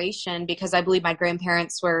desperation, because I believe my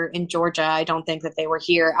grandparents were in Georgia, I don't think that they were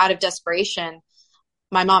here. Out of desperation,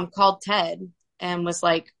 my mom called Ted and was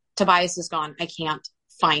like, Tobias is gone. I can't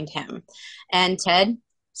find him. And Ted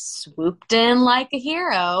swooped in like a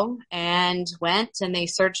hero and went and they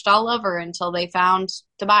searched all over until they found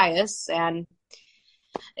Tobias and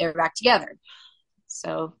they were back together.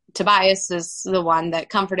 So Tobias is the one that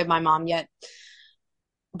comforted my mom yet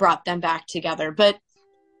brought them back together. But,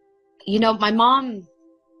 my mom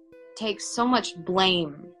takes so much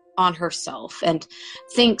blame on herself and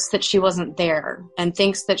thinks that she wasn't there and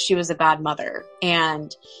thinks that she was a bad mother.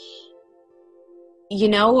 And,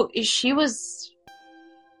 she was,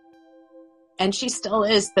 and she still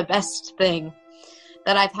is, the best thing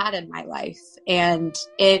that I've had in my life. And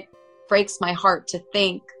it breaks my heart to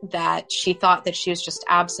think that she thought that she was just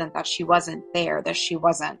absent, that she wasn't there, that she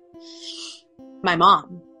wasn't my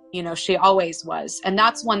mom. She always was. And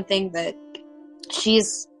that's one thing that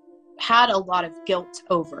she's had a lot of guilt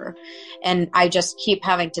over. And I just keep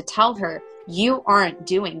having to tell her, you aren't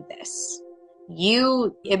doing this.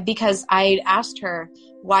 Because I asked her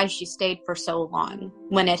why she stayed for so long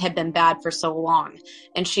when it had been bad for so long.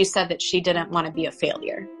 And she said that she didn't want to be a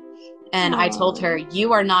failure. And I told her,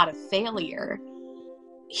 you are not a failure.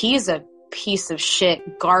 He's a piece of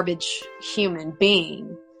shit, garbage human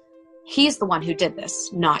being. He's the one who did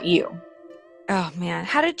this, not you. Oh, man.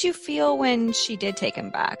 How did you feel when she did take him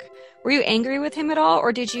back? Were you angry with him at all,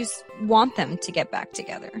 or did you want them to get back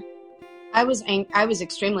together? I was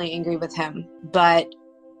extremely angry with him, but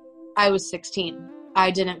I was 16.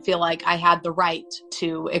 I didn't feel like I had the right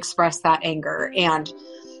to express that anger. And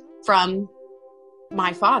from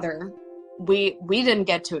my father, we didn't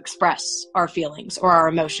get to express our feelings or our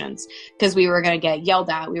emotions because we were going to get yelled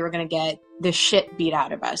at. We were going to get the shit beat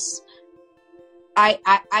out of us.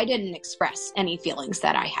 I didn't express any feelings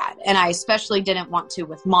that I had. And I especially didn't want to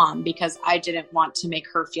with Mom because I didn't want to make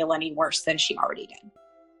her feel any worse than she already did.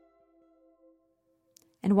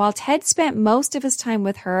 And while Ted spent most of his time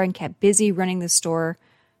with her and kept busy running the store,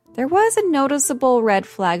 there was a noticeable red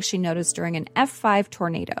flag she noticed during an F5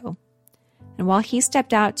 tornado. And while he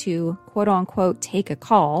stepped out to, quote unquote, take a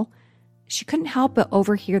call, she couldn't help but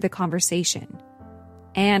overhear the conversation.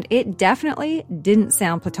 And it definitely didn't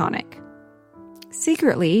sound platonic.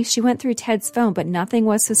 Secretly, she went through Ted's phone, but nothing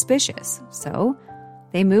was suspicious. So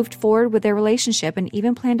they moved forward with their relationship and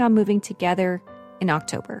even planned on moving together in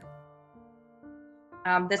October.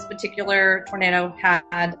 This particular tornado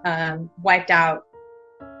had wiped out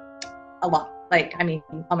a lot.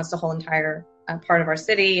 Almost a whole entire part of our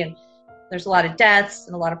city. And there's a lot of deaths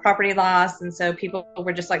and a lot of property loss. And so people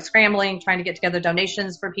were just scrambling, trying to get together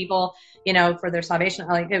donations for people, for their salvation.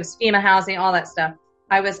 It was FEMA housing, all that stuff.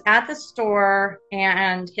 I was at the store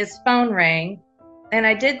and his phone rang, and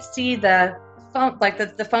I did see the phone,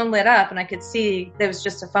 the phone lit up, and I could see there was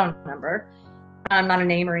just a phone number, not a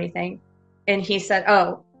name or anything. And he said,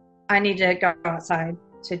 "Oh, I need to go outside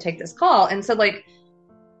to take this call." And so I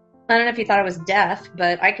don't know if he thought I was deaf,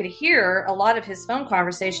 but I could hear a lot of his phone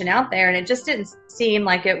conversation out there, and it just didn't seem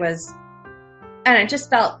like it was, and it just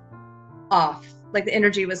felt off. The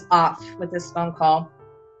energy was off with this phone call.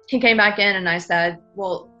 He came back in and I said,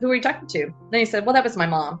 "Well, who were you talking to?" And he said, "Well, that was my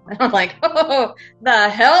mom." And I'm like, "Oh, the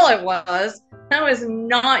hell it was. That was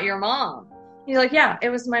not your mom." He's like, "Yeah, it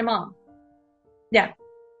was my mom. Yeah,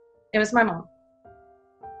 it was my mom."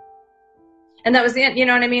 And that was the end, you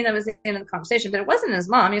know what I mean? That was the end of the conversation, but it wasn't his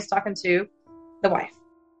mom. He was talking to the wife.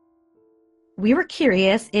 We were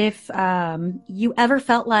curious if you ever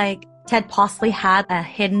felt like Ted possibly had a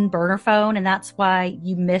hidden burner phone and that's why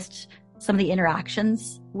you missed some of the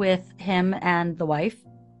interactions with him and the wife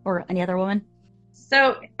or any other woman?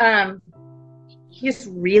 So he's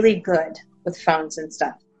really good with phones and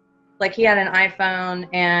stuff. He had an iPhone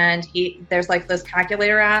and there's those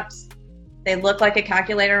calculator apps. They look like a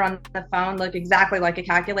calculator on the phone, look exactly like a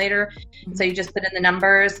calculator. Mm-hmm. So you just put in the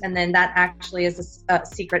numbers, and then that actually is a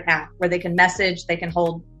secret app where they can message, they can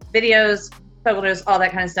hold videos, photos, all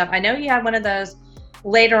that kind of stuff. I know he had one of those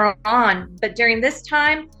later on, but during this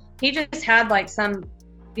time, he just had some,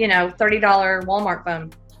 $30 Walmart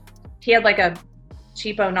phone. He had a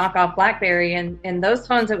cheapo knockoff BlackBerry, and those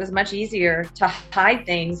phones, it was much easier to hide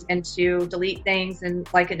things and to delete things and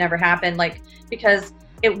it never happened, because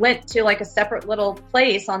it went to a separate little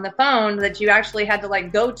place on the phone that you actually had to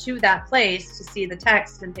go to that place to see the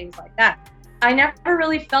text and things like that. I never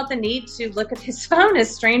really felt the need to look at his phone,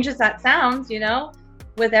 as strange as that sounds,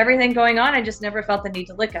 with everything going on. I just never felt the need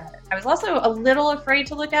to look at it. I was also a little afraid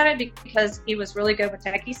to look at it because he was really good with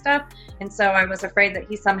techie stuff. And so I was afraid that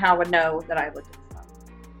he somehow would know that I looked at his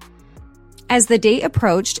phone. As the date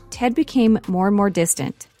approached, Ted became more and more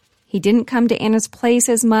distant. He didn't come to Anna's place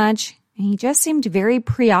as much, and he just seemed very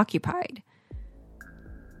preoccupied.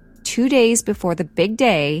 2 days before the big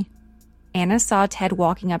day, Anna saw Ted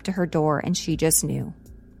walking up to her door, and she just knew.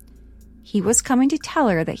 He was coming to tell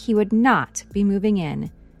her that he would not be moving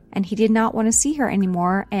in, and he did not want to see her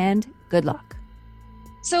anymore, and good luck.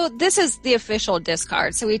 So this is the official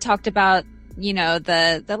discard. So we talked about,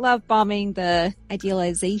 the love bombing, the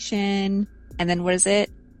idealization, and then what is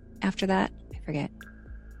it after that? I forget.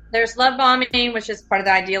 There's love bombing, which is part of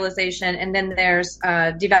the idealization, and then there's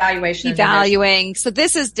devaluation. Devaluing. So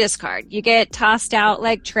this is discard. You get tossed out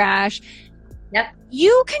like trash. Yep.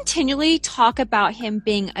 You continually talk about him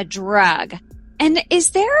being a drug. And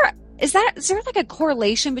is there a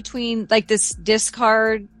correlation between this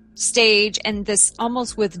discard stage and this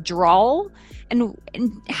almost withdrawal? And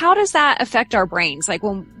how does that affect our brains?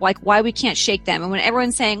 Why we can't shake them? And when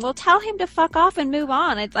everyone's saying, well, tell him to fuck off and move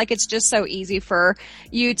on. It's just so easy for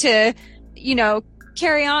you to,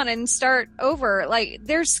 carry on and start over.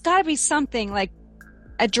 There's gotta be something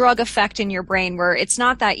a drug effect in your brain where it's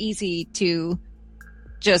not that easy to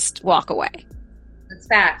just walk away. It's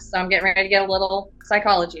facts. So I'm getting ready to get a little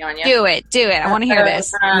psychology on you. Do it. I want to hear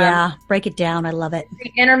this. Yeah. Break it down. I love it.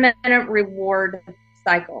 The intermittent reward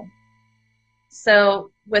cycle.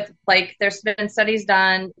 So there's been studies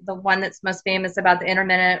done. The one that's most famous about the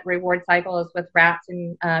intermittent reward cycle is with rats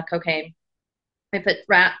and cocaine. They put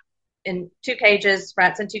rats in 2 cages,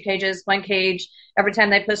 one cage. Every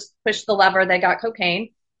time they push the lever, they got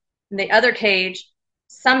cocaine. In the other cage,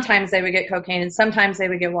 sometimes they would get cocaine and sometimes they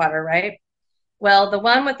would get water, right? Well, the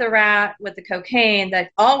one with the rat with the cocaine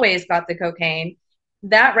that always got the cocaine,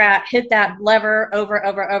 That rat hit that lever over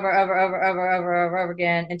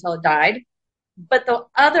again until it died. But the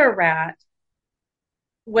other rat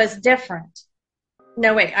was different.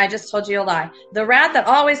 No, wait, I just told you a lie. The rat that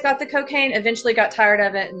always got the cocaine eventually got tired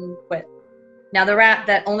of it and quit. Now, the rat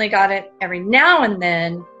that only got it every now and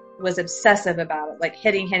then was obsessive about it, like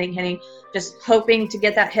hitting, just hoping to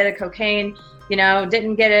get that hit of cocaine,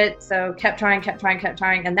 didn't get it, so kept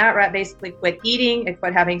trying. And that rat basically quit eating, it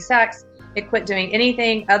quit having sex, it quit doing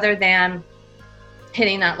anything other than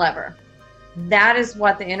hitting that lever. That is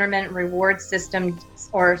what the intermittent reward system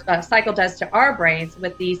or cycle does to our brains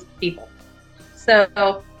with these people.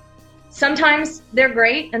 So sometimes they're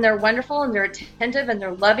great and they're wonderful and they're attentive and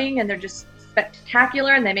they're loving and they're just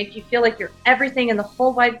spectacular and they make you feel like you're everything in the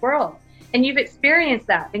whole wide world. And you've experienced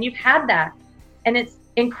that and you've had that. And it's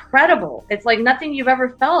incredible. It's like nothing you've ever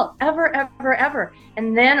felt, ever.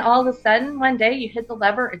 And then all of a sudden, one day you hit the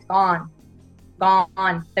lever, it's gone.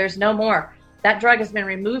 There's no more. That drug has been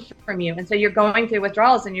removed from you. And so you're going through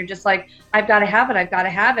withdrawals and you're just like, I've got to have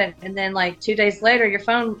it. And then like 2 days later, your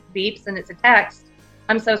phone beeps and it's a text.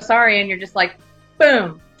 I'm so sorry. And you're just like,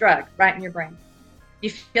 boom, drug right in your brain.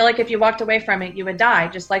 You feel like if you walked away from it, you would die,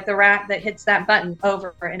 just like the rat that hits that button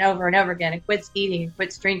over and over and over again and quits eating,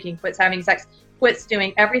 quits drinking, quits having sex, quits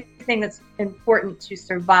doing everything that's important to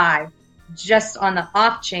survive, just on the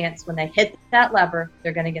off chance when they hit that lever,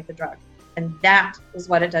 they're going to get the drug. And that is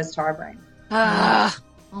what it does to our brain. Oh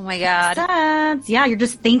my God. Sense. Yeah, you're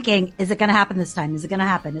just thinking, is it going to happen this time? Is it going to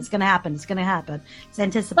happen? It's going to happen. It's going to happen. It's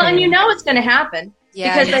anticipating. Well, and you know it's going to happen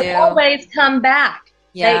because they always come back.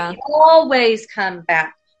 Yeah. They always come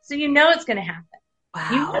back. So you know it's going to happen. Wow.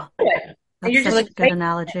 You know it. That's such a good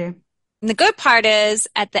analogy. And the good part is,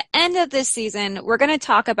 at the end of this season, we're going to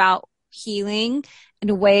talk about healing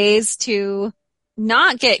and ways to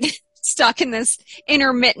not get stuck in this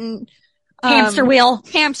intermittent Hamster wheel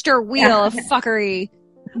of fuckery.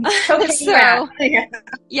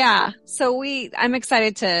 So I'm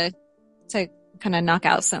excited to kind of knock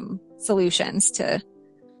out some solutions to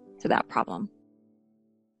that problem.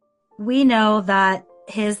 We know that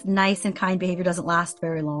his nice and kind behavior doesn't last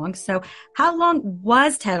very long. So how long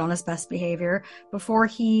was Ted on his best behavior before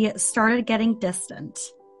he started getting distant?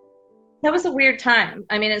 That was a weird time.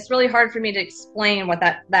 I mean, it's really hard for me to explain what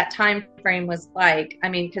that time frame was like. I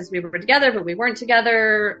mean, because we were together, but we weren't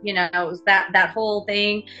together. It was that whole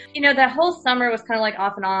thing. That whole summer was kind of like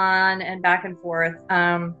off and on and back and forth.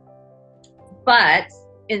 But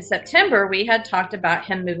in September, we had talked about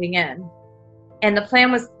him moving in. And the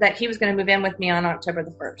plan was that he was going to move in with me on October the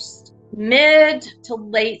 1st. Mid to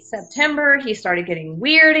late September, he started getting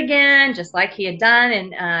weird again, just like he had done.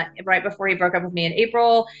 And right before he broke up with me in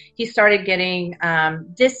April, he started getting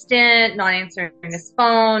distant, not answering his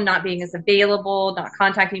phone, not being as available, not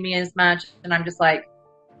contacting me as much. And I'm just like,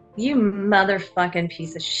 you motherfucking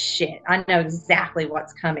piece of shit. I know exactly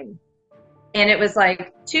what's coming. And it was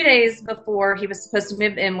like 2 days before he was supposed to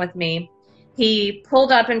move in with me. He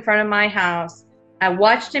pulled up in front of my house. I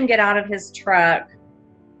watched him get out of his truck.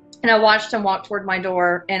 And I watched him walk toward my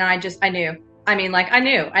door, and I knew. I mean, I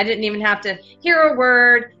knew. I didn't even have to hear a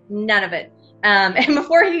word, none of it. And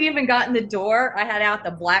before he even got in the door, I had out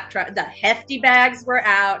the black truck. The hefty bags were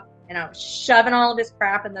out, and I was shoving all of his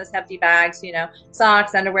crap in those hefty bags,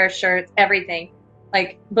 socks, underwear, shirts, everything.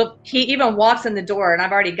 But he even walks in the door, and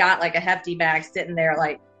I've already got, a hefty bag sitting there,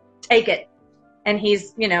 take it. And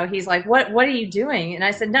he's like, what are you doing? And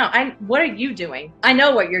I said, no, what are you doing? I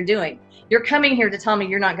know what you're doing. You're coming here to tell me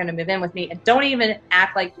you're not going to move in with me, and don't even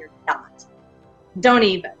act like you're not. Don't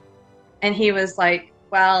even. And he was like,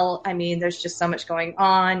 well, I mean, there's just so much going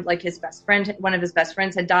on. His best friend, one of his best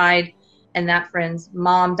friends had died, and that friend's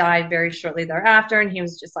mom died very shortly thereafter. And he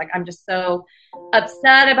was just like, I'm just so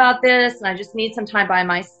upset about this, and I just need some time by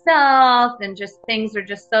myself, and just things are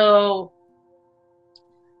just so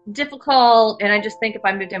difficult, and I just think if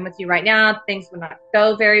I moved in with you right now, things would not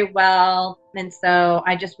go very well, and so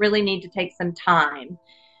I just really need to take some time.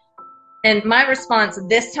 And my response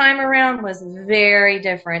this time around was very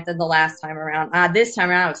different than the last time around. This time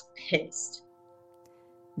around, I was pissed.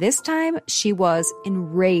 This time, she was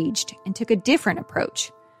enraged and took a different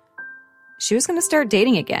approach. She was going to start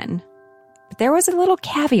dating again, but there was a little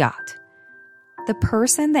caveat. The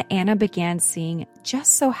person that Anna began seeing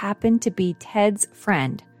just so happened to be Ted's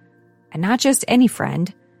friend. And not just any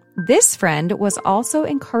friend. This friend was also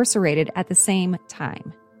incarcerated at the same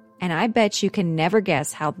time. And I bet you can never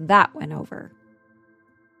guess how that went over.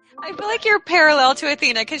 I feel like you're parallel to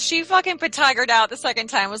Athena because she fucking tigered out the second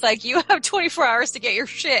time. Was like, you have 24 hours to get your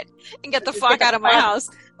shit and get the fuck out of my house.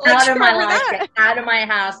 Out of my life, get out of my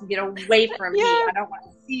house and get away from me. I don't want to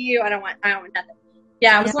see you. I don't want nothing.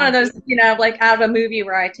 Yeah, it was one of those, like out of a movie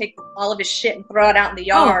where I take all of his shit and throw it out in the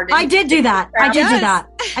yard. I did do that. I did do that.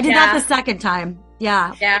 I did that Yeah. the second time.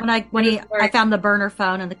 Yeah. Yeah. When I found the burner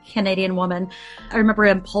phone and the Canadian woman, I remember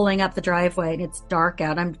him pulling up the driveway and it's dark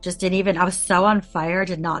out. I was so on fire,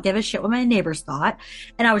 did not give a shit what my neighbors thought.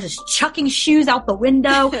 And I was just chucking shoes out the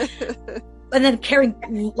window and then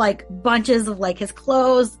carrying like bunches of like his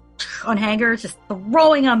clothes on hangers, just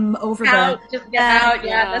throwing them over out. Just get out.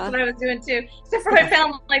 Yeah, Yeah. that's what I was doing too. Except for I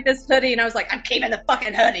found like this hoodie and I was like, I'm keeping the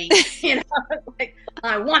fucking hoodie. Like,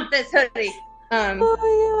 I want this hoodie. Oh my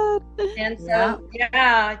God. And so,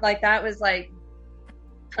 yeah, like that was like,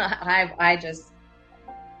 I just,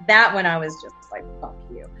 that one I was just like, fuck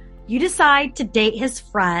you. You decide to date his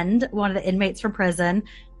friend, one of the inmates from prison.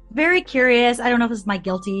 Very curious. I don't know if this is my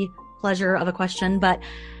guilty pleasure of a question, but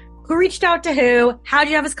who reached out to who? How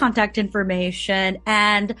did you have his contact information?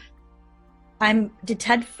 And did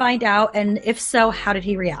Ted find out? And if so, how did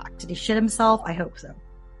he react? Did he shit himself? I hope so.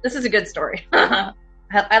 This is a good story. I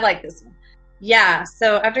like this one. Yeah.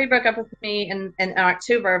 So after he broke up with me in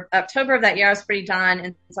October of that year, I was pretty done.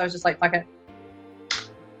 And so I was just like, fuck it.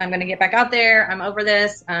 I'm going to get back out there. I'm over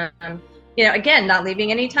this. Again, not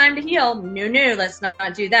leaving any time to heal. No, let's not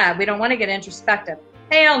do that. We don't want to get introspective.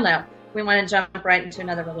 Hell no. We want to jump right into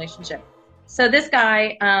another relationship. So this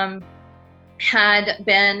guy had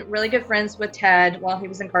been really good friends with Ted while he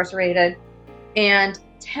was incarcerated. And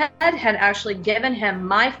Ted had actually given him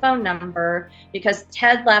my phone number because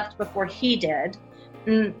Ted left before he did.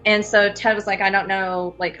 And so Ted was like, I don't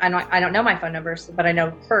know my phone number, but I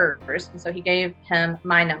know hers. And so he gave him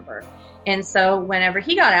my number. And so whenever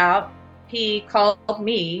he got out, he called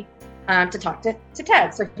me to talk to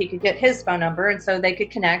Ted so he could get his phone number and so they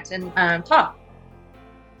could connect and talk.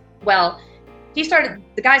 Well,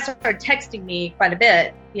 the guy started texting me quite a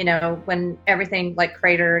bit, when everything like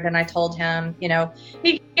cratered, and I told him,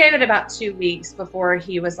 he gave it about 2 weeks before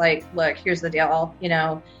he was like, look, here's the deal.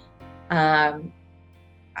 I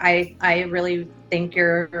really think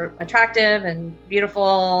you're attractive and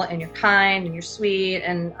beautiful and you're kind and you're sweet.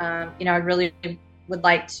 And, I really would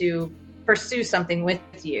like to pursue something with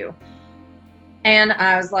you. And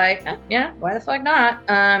I was like, yeah, why the fuck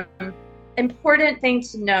not? Important thing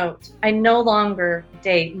to note, I no longer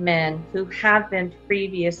date men who have been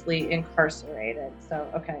previously incarcerated. So,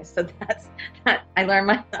 okay. So that's that. I learned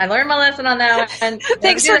my lesson on that one.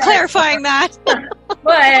 Thanks for clarifying that.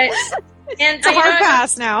 But, It's a hard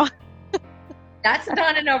pass now. That's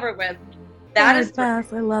done and over with. That is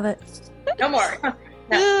fast. I love it. no more.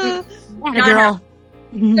 No. Atta girl.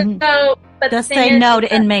 So, but Just the thing say is, no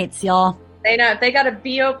to inmates, y'all. they know if they got a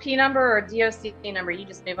BOP number or a DOC number, you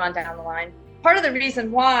just move on down the line. Part of the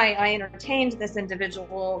reason why I entertained this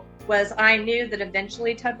individual was I knew that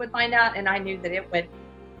eventually Ted would find out, and I knew that it would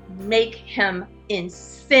make him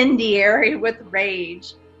incendiary with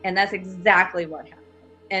rage. And that's exactly what happened.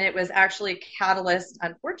 And it was actually a catalyst,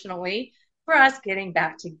 unfortunately, for us getting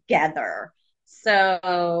back together.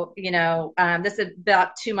 So, this is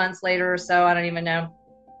about 2 months later or so. I don't even know.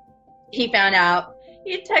 He found out.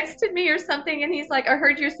 He texted me or something, and he's like, I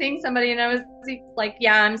heard you're seeing somebody. And I was like,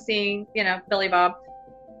 yeah, I'm seeing, Billy Bob.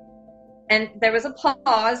 And there was a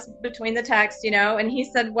pause between the text, and he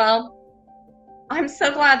said, well, I'm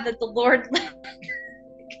so glad that the Lord, I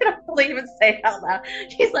can't believe and say it out loud.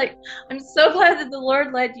 He's like, I'm so glad that the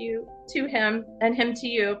Lord led you to him and him to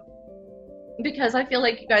you, because I feel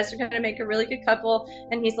like you guys are going to make a really good couple,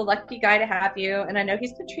 and he's a lucky guy to have you. And I know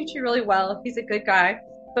he's going to treat you really well. He's a good guy.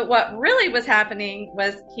 But what really was happening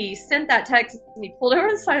was he sent that text and he pulled over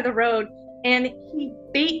on the side of the road and he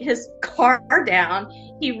beat his car down.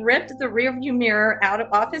 He ripped the rearview mirror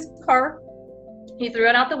off his car. He threw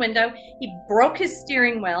it out the window. He broke his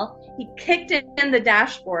steering wheel. He kicked it in the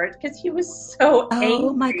dashboard because he was so angry.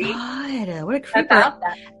 Oh my God. What a creeper. About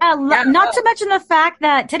that. Not to mention the fact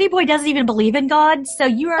that Teddy Boy doesn't even believe in God. So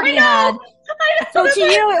you already had. So to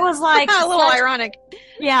you, it was like. A little ironic.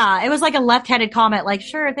 Yeah. It was like a left-handed comment. Like,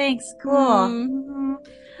 sure, thanks. Cool. Mm-hmm.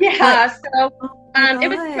 Yeah. So Oh it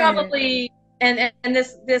was probably. And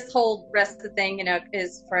this whole rest of the thing,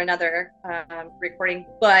 is for another recording.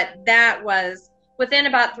 But that was within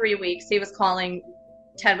about 3 weeks.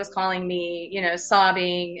 Ted was calling me,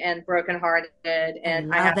 sobbing and brokenhearted,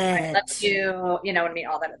 and I love you, all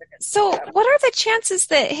that other good So stuff. what are the chances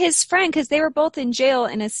that his friend, because they were both in jail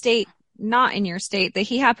in a state not in your state, that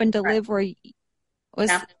he happened to live where he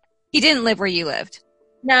didn't live where you lived?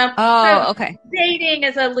 No. Oh, So okay. dating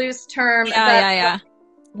is a loose term. Yeah.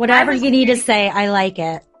 Whatever you need to say, I like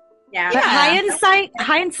it. Yeah. But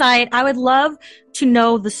hindsight, I would love to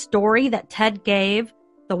know the story that Ted gave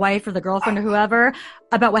the wife or the girlfriend or whoever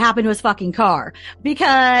about what happened to his fucking car.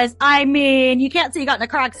 Because, I mean, you can't say you got in a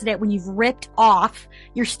car accident when you've ripped off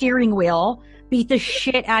your steering wheel, beat the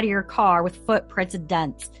shit out of your car with footprints and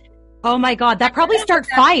dents. Oh my God, that probably started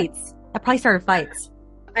fights.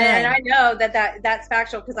 And I know that's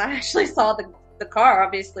factual because I actually saw the car,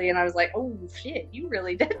 obviously, and I was like, oh shit, you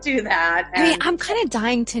really did do that. And I mean, I'm kind of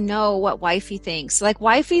dying to know what wifey thinks. Like,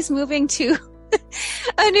 wifey's moving to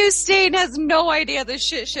a new state and has no idea the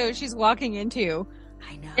shit show she's walking into.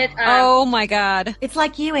 I know. Oh my God. It's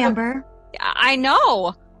like you, Amber. I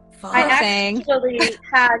know. I actually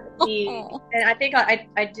had and I think I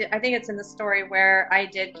think it's in the story where I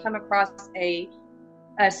did come across a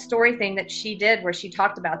story thing that she did where she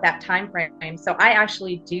talked about that time frame. So I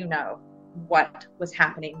actually do know what was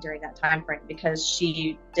happening during that time frame because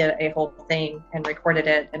she did a whole thing and recorded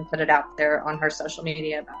it and put it out there on her social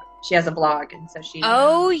media about it. She has a blog, and so she.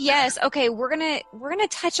 Oh yes, okay. We're gonna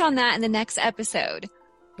touch on that in the next episode.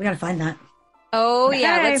 We gotta find that. Oh okay.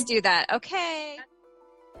 Yeah, let's do that. Okay.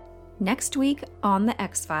 Next week on The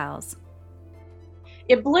X-Files.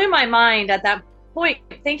 It blew my mind at that point,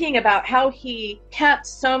 thinking about how he kept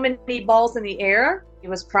so many balls in the air. He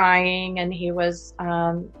was crying and he was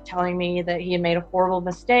telling me that he had made a horrible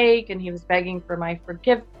mistake and he was begging for my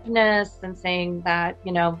forgiveness and saying that,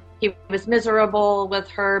 you know, he was miserable with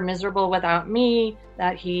her, miserable without me,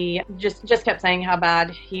 that he just kept saying how bad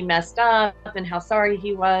he messed up and how sorry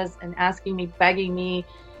he was and asking me, begging me,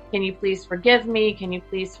 can you please forgive me? Can you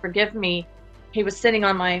please forgive me? He was sitting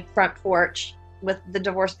on my front porch with the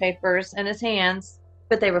divorce papers in his hands,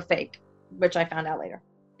 but they were fake, which I found out later.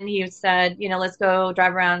 And he said, you know, let's go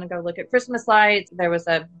drive around and go look at Christmas lights. There was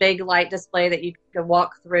a big light display that you could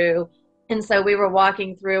walk through. And so we were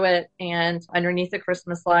walking through it, and underneath the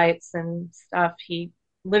Christmas lights and stuff, he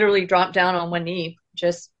literally dropped down on one knee.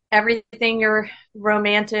 Just everything your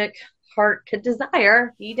romantic heart could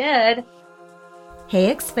desire, he did. Hey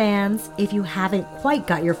X fans, if you haven't quite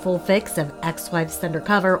got your full fix of Ex-Wives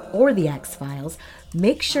Undercover or The X-Files,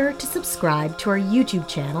 make sure to subscribe to our YouTube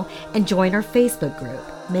channel and join our Facebook group.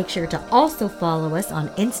 Make sure to also follow us on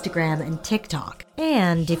Instagram and TikTok.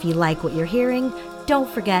 And if you like what you're hearing, don't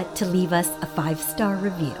forget to leave us a 5-star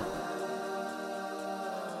review.